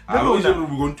beat us, I wish we were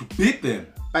going to beat them.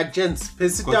 But gents,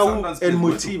 Because Pesitau sometimes and we're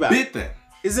going to Mutiba, beat them.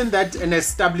 isn't that an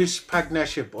established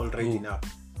partnership already now?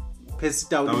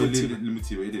 Pesitau That will and Mutiba.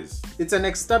 limit it is. It's an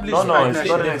established No, it's partnership.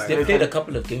 not an They established- played a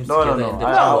couple of games No. together. in the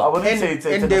I wouldn't And- say it's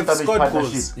and an they've established scored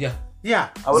partnership. goals. Yeah. Yeah.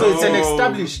 would So it's an So,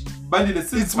 established. Bandile,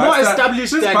 since It's more Baxter-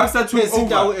 established since than Baxter took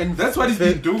Pesitao over. and That's what he's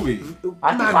been doing.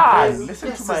 Listen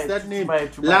Yes, to my, is that to name? my,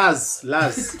 to my,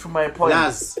 Laz. to my point.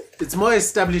 Laz. It's more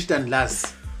established than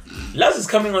Laz. Laz is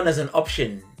coming on as an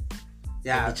option.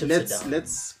 Yeah. the chips are down.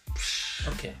 Let's.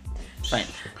 Okay, fine.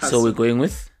 So we're going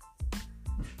with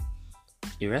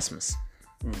Erasmus.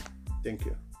 Thank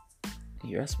you.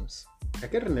 Erasmus. I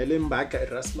can remember back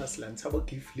Erasmus Lanzabo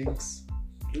give links.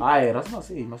 Rasmus,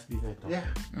 he must be there. Yeah.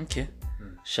 Okay.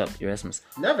 Sharp, Erasmus.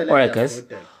 Never let Alright, them guys. go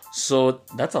there. So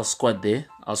that's our squad there.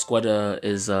 Our squad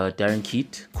is Darren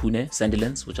Keat, Kune,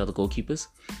 Sandilands, which are the goalkeepers.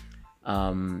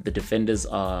 The defenders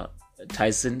are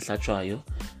Tyson, Tlachwayo,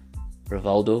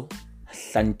 Rivaldo,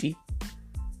 Hlanti,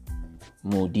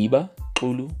 Modiba,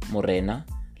 Kulu, Morena,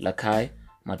 Lakai,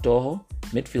 Matoho.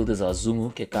 Midfielders are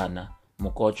Zungu, Kekana,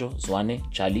 Mokocho, Zwane,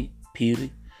 Charlie,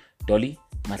 Piri, Dolly,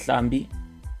 Mahlambi,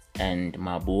 and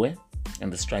Mabue.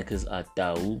 And the strikers are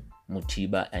Dau,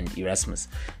 Mutiba, and Erasmus.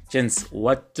 Gents,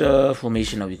 what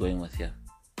formation are we going with here?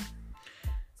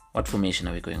 What formation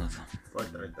are we going with?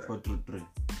 4-3-3.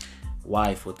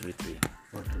 Why 4-3-3?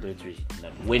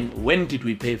 4-3-3. When did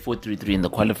we play 4-3-3 in the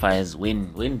qualifiers?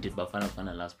 When did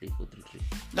Bafana last play 4-3-3?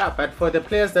 No, but for the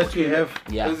players that you have,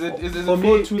 Yeah, Is it for me,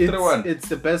 4-2-3-1? it's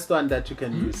the best one that you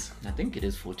can use. I think it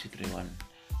is 4-2-3-1.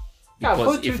 Yeah,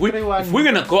 Because 4-2-3-1. if we're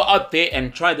gonna go out there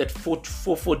and try that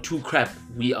 4-4-2 crap,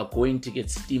 we are going to get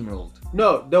steamrolled.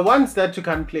 No, the ones that you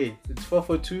can play, it's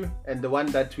 4-4-2, and the one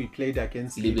that we played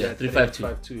against Libya,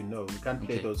 3-5-2. 3-5-2. No, we can't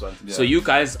play Okay. those ones. So you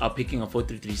guys are picking a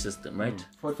 4-3-3 system, right?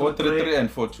 4-3-3 and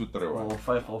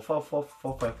 4-2-3-1. Or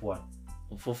 4-5-1.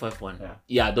 Or 4-5-1. Yeah.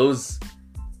 Yeah, those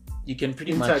you can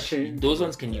pretty much. Interchange. Those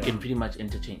ones can you can pretty much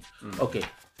interchange. Okay,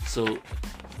 so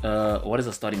what is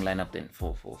the starting lineup then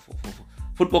for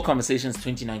Football Conversations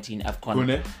 2019 AFCON?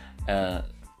 Kune?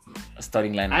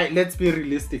 Starting lineup. Let's be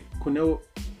realistic. Kune,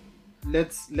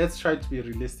 let's try to be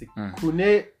realistic.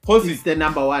 Kune Kosi. is the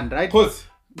number one, right? Because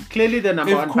Clearly the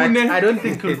number If one, Kune- but I don't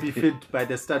think he'll be fit by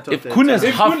the start of If the Kuna's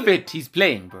tournament. half Kune- fit, he's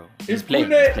playing, bro. He's if playing.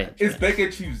 Kune He's playing. is back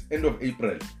at Chiefs end of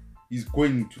April, he's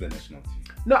going to the national team.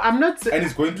 No, I'm not saying. And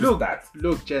he's going to look, start.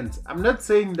 Look, gents, I'm not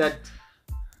saying that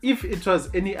if it was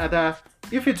any other,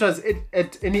 if it was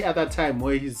at any other time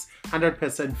where he's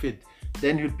 100% fit,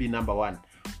 then he'd be number one.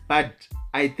 But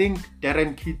I think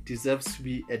Darren Keat deserves to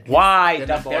be at Why the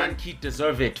does number Darren one Keat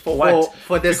deserve it? For what?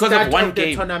 for the because start of one the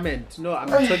game. tournament. No, I'm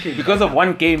not talking. Because of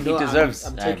one game, No, he deserves.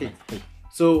 I'm Ah, talking. man.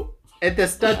 So at the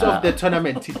start of the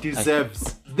tournament, he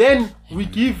deserves. Then we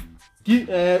give.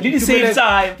 Did he save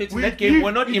time? That game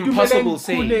were not Itumeleng impossible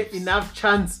Kune saves. enough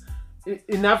chance and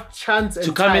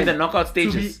To come in time the knockout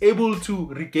stages. to be able to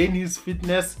regain his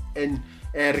fitness and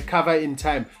recover in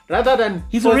time, rather than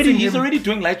He's forcing him, already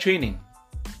doing light training.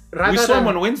 rather We saw him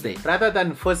than- on Wednesday. rather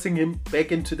than forcing him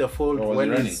back into the fold was he when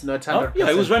running? he's not 100%. Oh, yeah,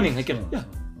 he was running. Again. Yeah.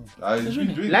 He's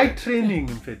been doing Light training,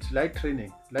 in fact, light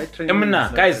training. is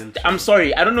not Guys, real I'm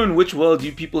sorry. I don't know in which world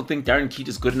you people think Darren Keat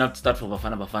is good enough to start for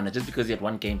Bafana just because he had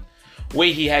one game where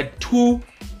he had two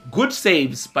good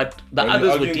saves, but the When others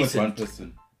you're were arguing with one decent.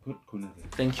 person, put Kune there.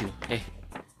 Thank you. Hey.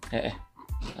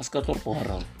 Let's go to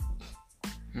Portugal.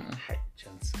 Hi,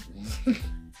 chance.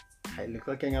 Hi, look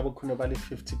like I'm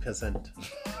 50%.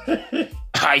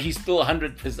 He's still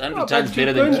 100% but times you're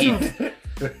better than going Keat.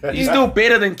 He's still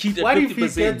better than Keat at What if he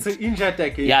 50%. gets injured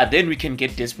again? Yeah, then we can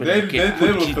get desperate Then- and then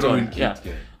put we'll Keat throw on. in Keat, Yeah.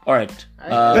 yeah. All right.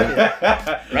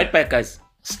 Right back, guys.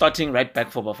 Starting right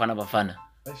back for Bafana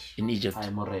in Egypt.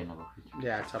 I'm Morena.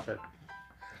 Yeah, Chapel.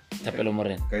 Tapelo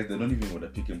Moren. Guys, they don't even want to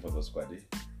pick him for the squad. Eh?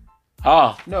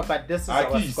 No, but this is I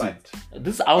our keep squad.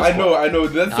 this is our I squad. know.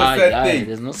 That's a Ah, sad yeah, thing.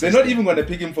 there's no They're such not thing. even gonna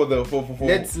pick him for the for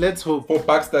Let's hope. for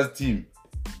Baxter's team.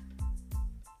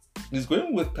 He's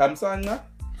going with Kamsanga.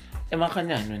 Emma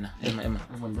Kanyane, wena. Emma.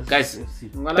 Guys, Guys,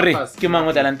 Ngala 3. pass. Ke mang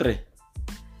o dlalang 3?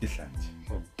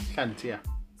 Ihlanti. Can't, yeah.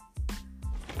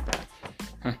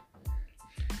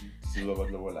 Silva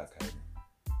Batlobola, Kai.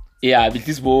 Yeah, but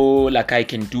this boy like I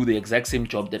can do the exact same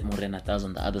job that Morena does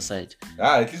on the other side.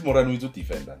 At least Morano is to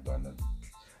defend that one.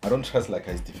 I don't trust like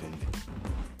he's defending.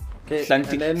 Okay,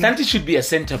 Santi, and then Santi should be a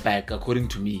centre back according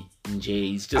to me. Nje,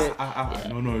 he's just No.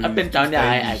 up and down.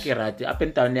 I get right. Up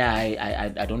and down.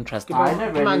 I don't trust him. I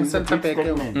never Come on, knew the centre big back,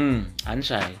 statement.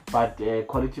 Anshay. But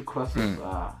quality crosses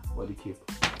are what he keep.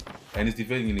 And his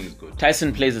defending is good.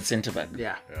 Tyson plays at centre back.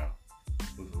 yeah. Yeah.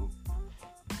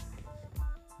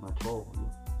 Not all.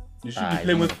 You should Ah, be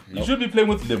playing with. no. You should be playing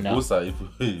with Lebusa if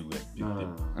you were.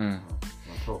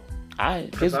 Not all. I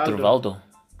plays with Rivaldo.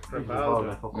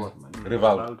 Rivaldo. I forgot, man.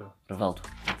 Rivaldo. Rivaldo.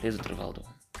 Plays with Rivaldo.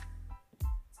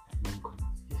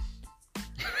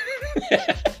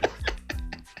 Yes.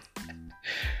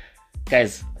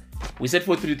 Guys, We said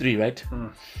 4-3-3, right?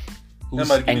 Who's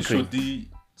Yeah, anchoring? should the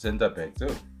centre back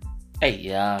too. Hey,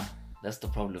 yeah, that's the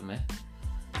problem, eh?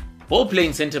 Ball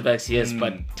playing centre backs, yes,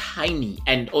 but tiny.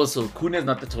 And also, Kuna is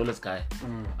not the tallest guy.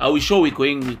 Are we sure we're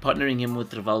partnering him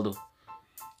with Rivaldo?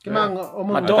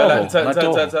 Matoho.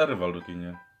 Tata Rivaldo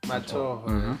Kenya.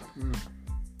 Matoho.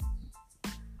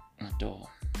 Matoho.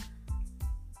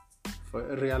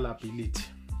 For real ability.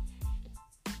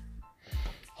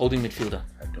 Holding midfielder.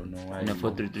 I don't know why. In a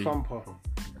 4-3-3. Frompo.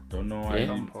 Don't know why.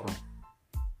 Yeah.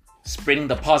 Spreading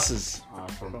the passes.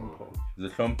 The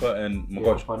Klomper and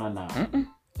Mokoch.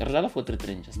 Rizala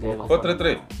 4-3-3 just.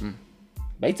 4-3-3.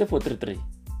 Baita 4-3-3.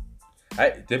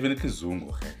 Definitely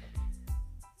Zungu.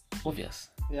 Obvious.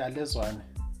 Yeah, this one.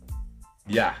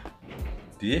 Yeah.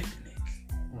 Definitely.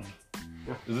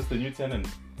 Is this the new tenant?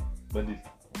 Bandit?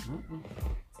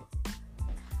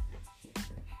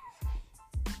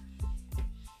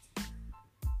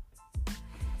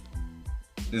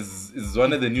 Is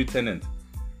Zwane the new tenant?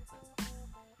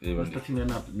 Yeah,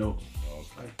 Bandit. No.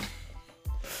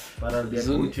 But I'll be a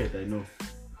Zung- coach, I know.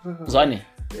 Zwane.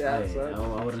 Yeah, I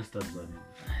so will restart Zwane.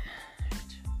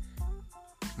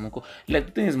 Like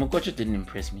the thing is, Mokocha didn't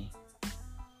impress me.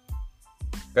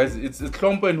 Guys, it's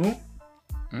Klomper and who?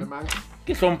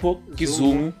 Kihlompo,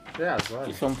 Kizungu. yeah, Zwane.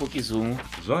 Kihlompo, Kizungu.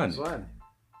 Zwane. Zwane.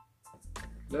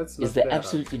 Let's Is not there play around.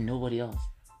 absolutely nobody else?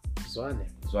 Zwane.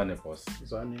 Zwane boss.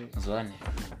 Zwane. Zwane.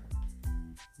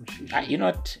 Mshishi. You know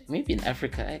what? Maybe in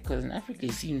Africa, because in Africa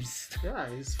it seems. Yeah,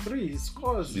 he's free. He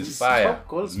scores. He's He's fire. top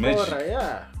goal He's magic. scorer.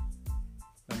 Yeah.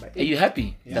 Number Are 8. you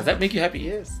happy? Yeah. Does that make you happy?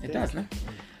 Yes, It does, no?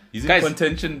 He's Guys- in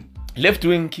contention Left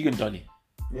wing, Keegan Dolly.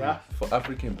 Yeah. for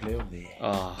African player of the year.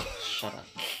 Oh, shut up,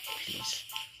 please.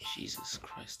 Jesus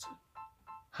Christ.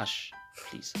 Hush,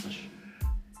 please, hush.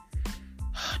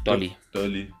 Dolly,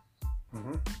 Dolly.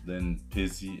 Then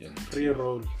Pessy and Free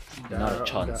roll. not a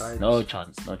chance. Right. No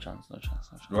chance. No chance. No chance.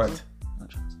 No chance. what? No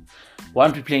chance. Why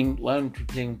aren't we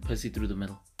playing Percy through the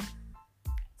middle?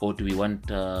 Or do we want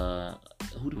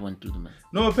who do we want through the middle?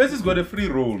 No, Pessy's got a free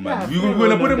role, man. Yeah, we free wanna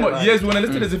roll put on him the on, right. yes, we wanna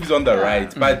list it as if he's on the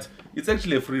right, but it's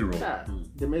actually a free role. Yeah.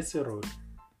 The Messi roll.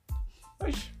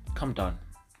 Calm down.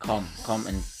 Calm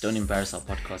and don't embarrass our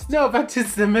podcast. No, but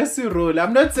it's the Messi role.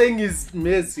 I'm not saying he's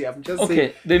Messi. I'm just saying.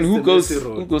 Okay, then it's who the goes Messi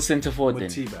role. who goes centre forward then?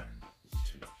 Motiba.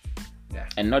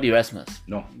 And not Erasmus.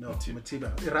 No, No,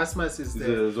 Motiba. Erasmus is He's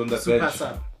the on the super bench.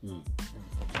 sub.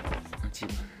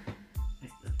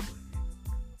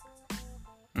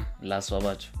 Last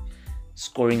Wabat.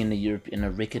 Scoring in a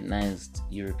recognized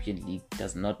European league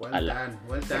does not Well allow. done.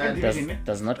 Well done.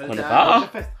 Does not Well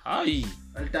qualify. done. Aye.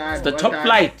 Well done. It's the well top done.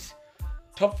 flight.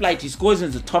 Top flight. He scores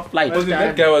in the top flight. Well Because that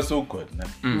done. guy was so good.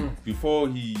 Man. Before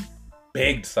he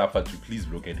begged Safa to please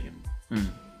look at him.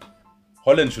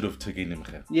 Holland should have taken him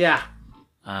here. Yeah.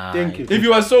 Aye. Thank you. If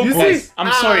you are so You good, see?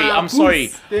 I'm sorry. I'm Goose. sorry.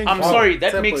 Thank I'm you. sorry.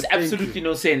 That Seppo, makes thank absolutely you.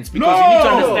 no sense because you need to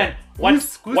No. understand what Goose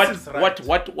is what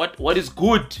is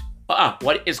good.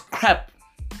 What is crap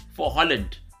for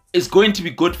Holland is going to be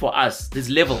good for us. There's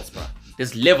levels, bro.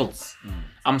 There's levels.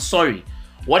 I'm sorry.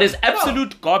 What is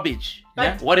absolute garbage?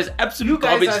 Yeah? But What is absolute You guys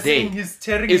garbage are there saying he's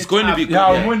tearing is it going to up. be good.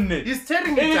 yeah, Yeah. wouldn't He's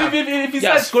tearing it up. if he's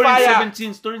Yeah, such scoring fire,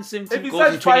 17 if he's goals in such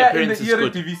 20 fire in the appearances is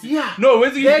good. Eredivisie. Yeah. No,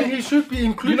 where's he? Then he should be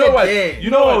included You know what? there. You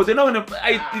know No, what? they're not gonna.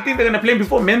 I think they're gonna play him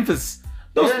before Memphis.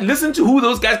 Listen to who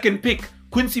those guys can pick: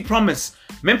 Quincy Promise,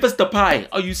 Memphis Depay.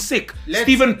 Are you sick?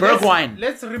 Steven Bergwijn.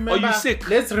 Let's remember. Are you sick?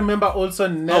 Let's remember also Oh,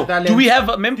 Netherlands. do we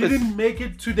have Memphis? Didn't make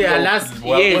it to their No, last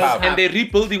World Yes, Cup. and they're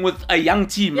rebuilding with a young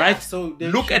team, Yeah, right? so they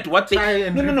Look should at what they. try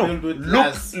and No. rebuild with Look,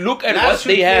 Lars. look at Lars what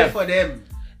should they play have. for them.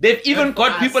 They've even And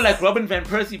got for people us. like Robin van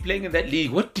Persie playing in that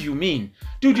league. What do you mean,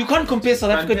 dude? You can't compare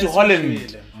South Africa to Persie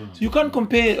Holland. will. You can't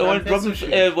compare Van Robin, Persie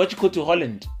will. what you call to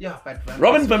Holland. Yeah, but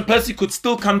Robin van Persie could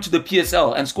still come to the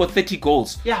PSL and score 30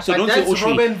 goals. Yeah, so but don't that's say Oshie.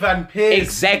 Robin van Persie.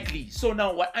 Exactly. So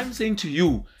now what I'm saying to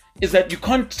you is that you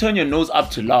can't turn your nose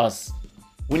up to Lars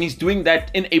when he's doing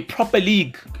that in a proper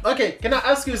league. Okay, can I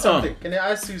ask you something? Can I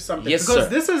ask you something? Yes, because sir.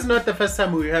 this is not the first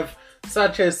time we have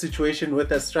such a situation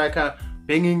with a striker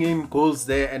banging in goals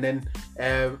there, and then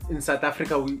in South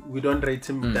Africa we don't rate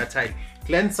him that high.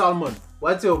 Glenn Salmon,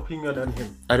 what's your opinion on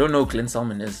him? I don't know who Glenn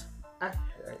Salmon is.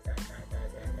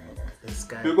 This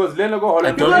guy. Because Leonard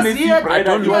Holland, don't- he I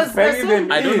don't he know. was banging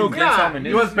them I don't in. know Glenn Salmon He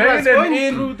is. was He banging was them going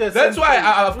in. through the That's same why thing.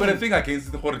 I've got a thing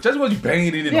against the Holland. Just because you bang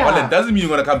it in Yeah. Holland doesn't mean you're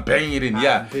gonna come banging it in.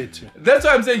 Yeah, mfethu. that's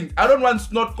why I'm saying I don't want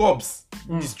snot cops.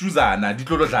 Disjuzana,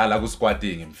 ditlodlala ku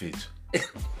squatting mfethu.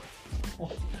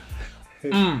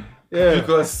 Yeah.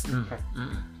 Because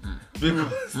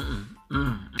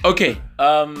Okay,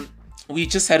 we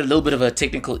just had a little bit of a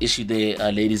technical issue there,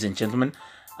 ladies and gentlemen.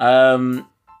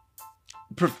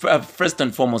 first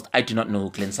and foremost, I do not know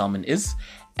who Glenn Salmon is.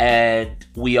 And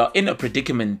we are in a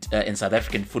predicament in South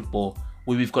African football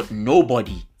where we've got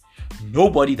nobody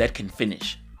that can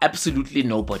finish. Absolutely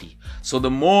nobody. So the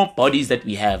more bodies that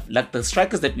we have, like the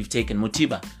strikers that we've taken,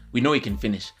 Mothiba, we know he can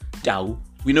finish. Tau,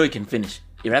 we know he can finish.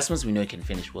 Erasmus, we know he can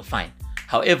finish. We're fine.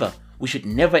 However, we should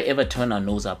never ever turn our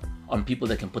nose up on people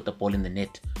that can put the ball in the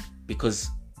net, because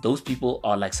those people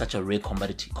are like such a rare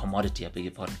commodity, I beg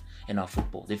your pardon, in our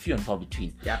football. They're few and far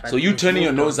between. Yeah, so you turning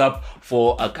your nose up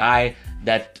for a guy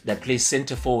that plays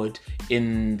centre forward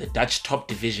in the Dutch top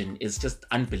division is just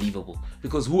unbelievable.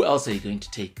 Because who else are you going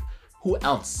to take? Who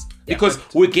else? Because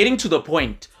we're getting to the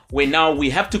point where now we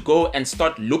have to go and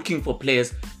start looking for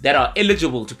players that are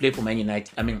eligible to play for Man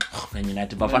United. I mean, Man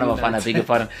United, Bafana, beg your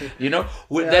pardon. You know,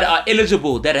 that are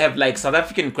eligible, that have like South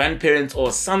African grandparents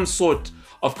or some sort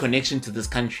of connection to this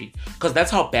country, because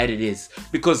that's how bad it is.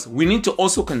 Because we need to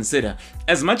also consider,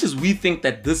 as much as we think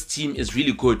that this team is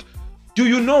really good, do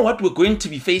you know what we're going to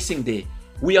be facing there?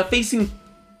 We are facing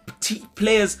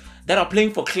players that are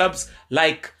playing for clubs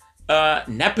like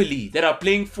Napoli, that are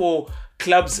playing for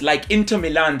clubs like Inter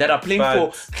Milan, that are playing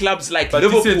for clubs like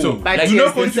Liverpool. But like, we're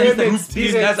not going to be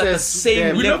these guys at the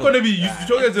same We're level. not going to be. You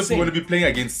talk as if we're going to be playing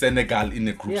against Senegal in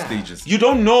the group stages. You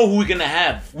don't know who we're gonna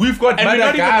have. We've got and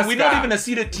Madagascar. we're not even a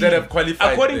seeded team that have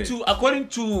qualified. According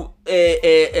to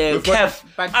CAF,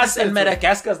 but us and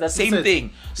Madagascar is the same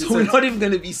thing. So we're not even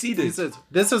gonna be seeded.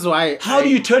 This is why. How do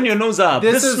you turn your nose up?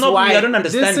 This is not why I don't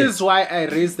understand. This is why I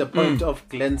raised the point of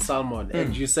Glenn Salmon,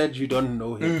 and you said you don't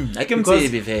know him. I can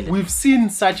because say we've seen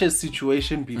such a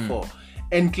situation before,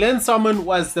 and Glenn Salmon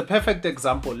was the perfect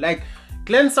example. Like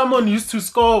Glenn Salmon used to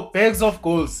score bags of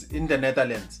goals in the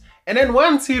Netherlands, and then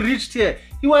once he reached here,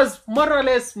 he was more or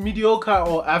less mediocre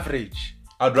or average.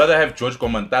 I'd rather have George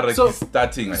Komantare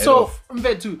starting ahead of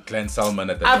Glenn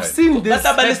Salmon at the time. I've seen this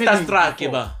happening before.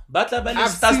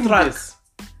 Starstruck.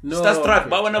 Starstruck.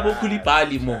 Ba wana bo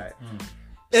Koulibaly mo.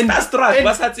 Starstruck.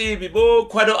 Ba sa tsebe bo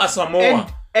Kwado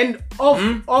Asamoah. And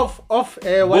of Bo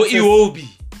Iwobi.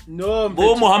 No.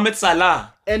 Bo Mohamed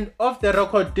Salah. And off the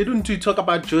record, didn't we talk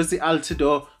about Josie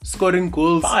Altidore scoring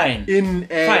goals in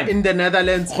the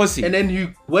Netherlands? Jose. And then he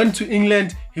went to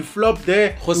England, he flopped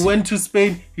there. Jose. He went to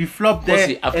Spain, he flopped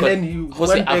there.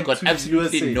 I've got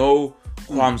absolutely no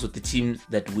qualms with the teams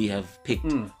that we have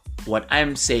picked. What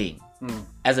I'm saying,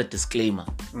 as a disclaimer,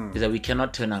 is that we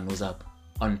cannot turn our nose up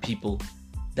on people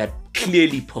that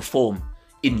clearly perform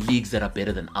in leagues that are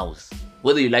better than ours.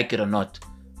 Whether you like it or not,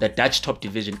 the Dutch top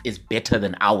division is better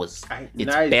than ours. It's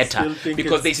better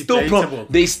because they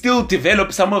still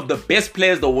develop some of the best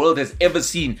players the world has ever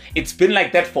seen. It's been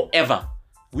like that forever.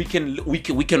 We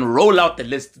can roll out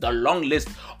the long list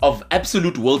of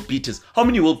absolute world beaters. How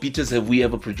many world beaters have we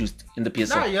ever produced in the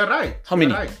PSL? No, you're right. How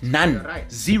many? None. You're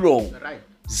right. Zero. You're right.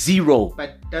 Zero.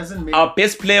 But doesn't mean our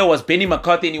best player was Benny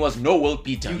McCarthy, and he was no world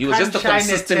beater. He was just a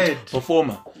consistent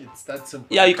performer. It's that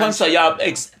simple. Yeah, you can't say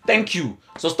thank you.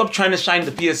 So stop trying to shine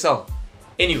the PSL.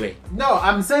 Anyway. No,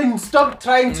 I'm saying stop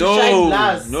trying to shine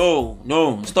last.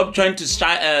 No. Stop trying to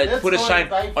shine. Put a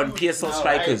shine on PSL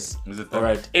strikers. Right? All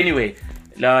right. Anyway,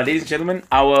 ladies and gentlemen,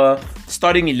 our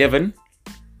starting 11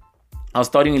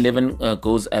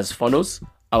 goes as follows.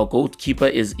 Our goalkeeper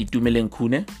is Itumeleng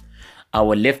Khune.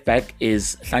 Our left back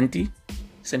is Hlanti.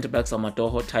 Centre backs are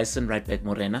Matoho, Tyson, right back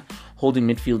Morena. Holding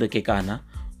midfielder Kekana.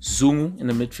 Zungu in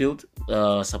the midfield,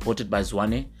 supported by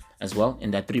Zwane as well in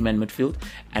that three-man midfield.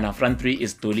 And our front three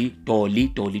is Toli,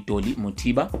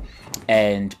 Mothiba,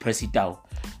 and Percy Tau.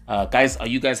 Guys, are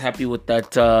you guys happy with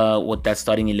that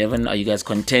starting 11? Are you guys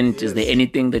content? Yes. Is there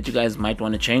anything that you guys might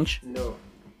want to change? No.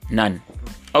 None.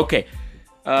 Okay.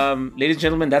 Ladies and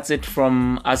gentlemen, that's it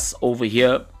from us over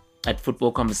here at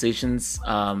Football Conversations.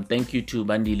 Thank you to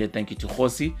Bandile, thank you to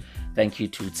Khosi, thank you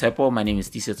to Tsepo. My name is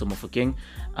Tisetso Mofokeng.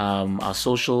 Our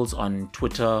socials on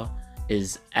Twitter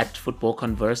is at Football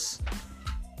Converse.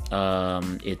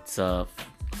 It's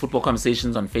Football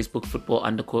Conversations on Facebook,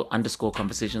 football__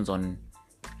 conversations on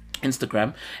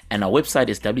Instagram, and our website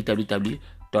is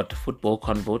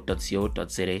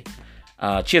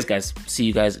www.footballconvo.co.za. Cheers, guys. See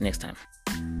you guys next time.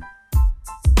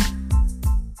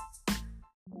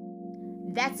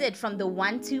 That's it from the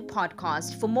 1-2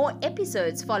 podcast. For more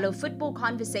episodes, follow Football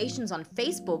Conversations on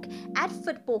Facebook, at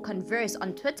Football Converse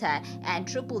on Twitter, and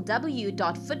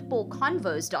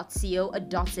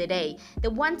www.footballconvos.co.za. The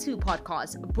 1-2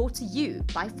 podcast brought to you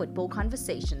by Football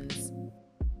Conversations.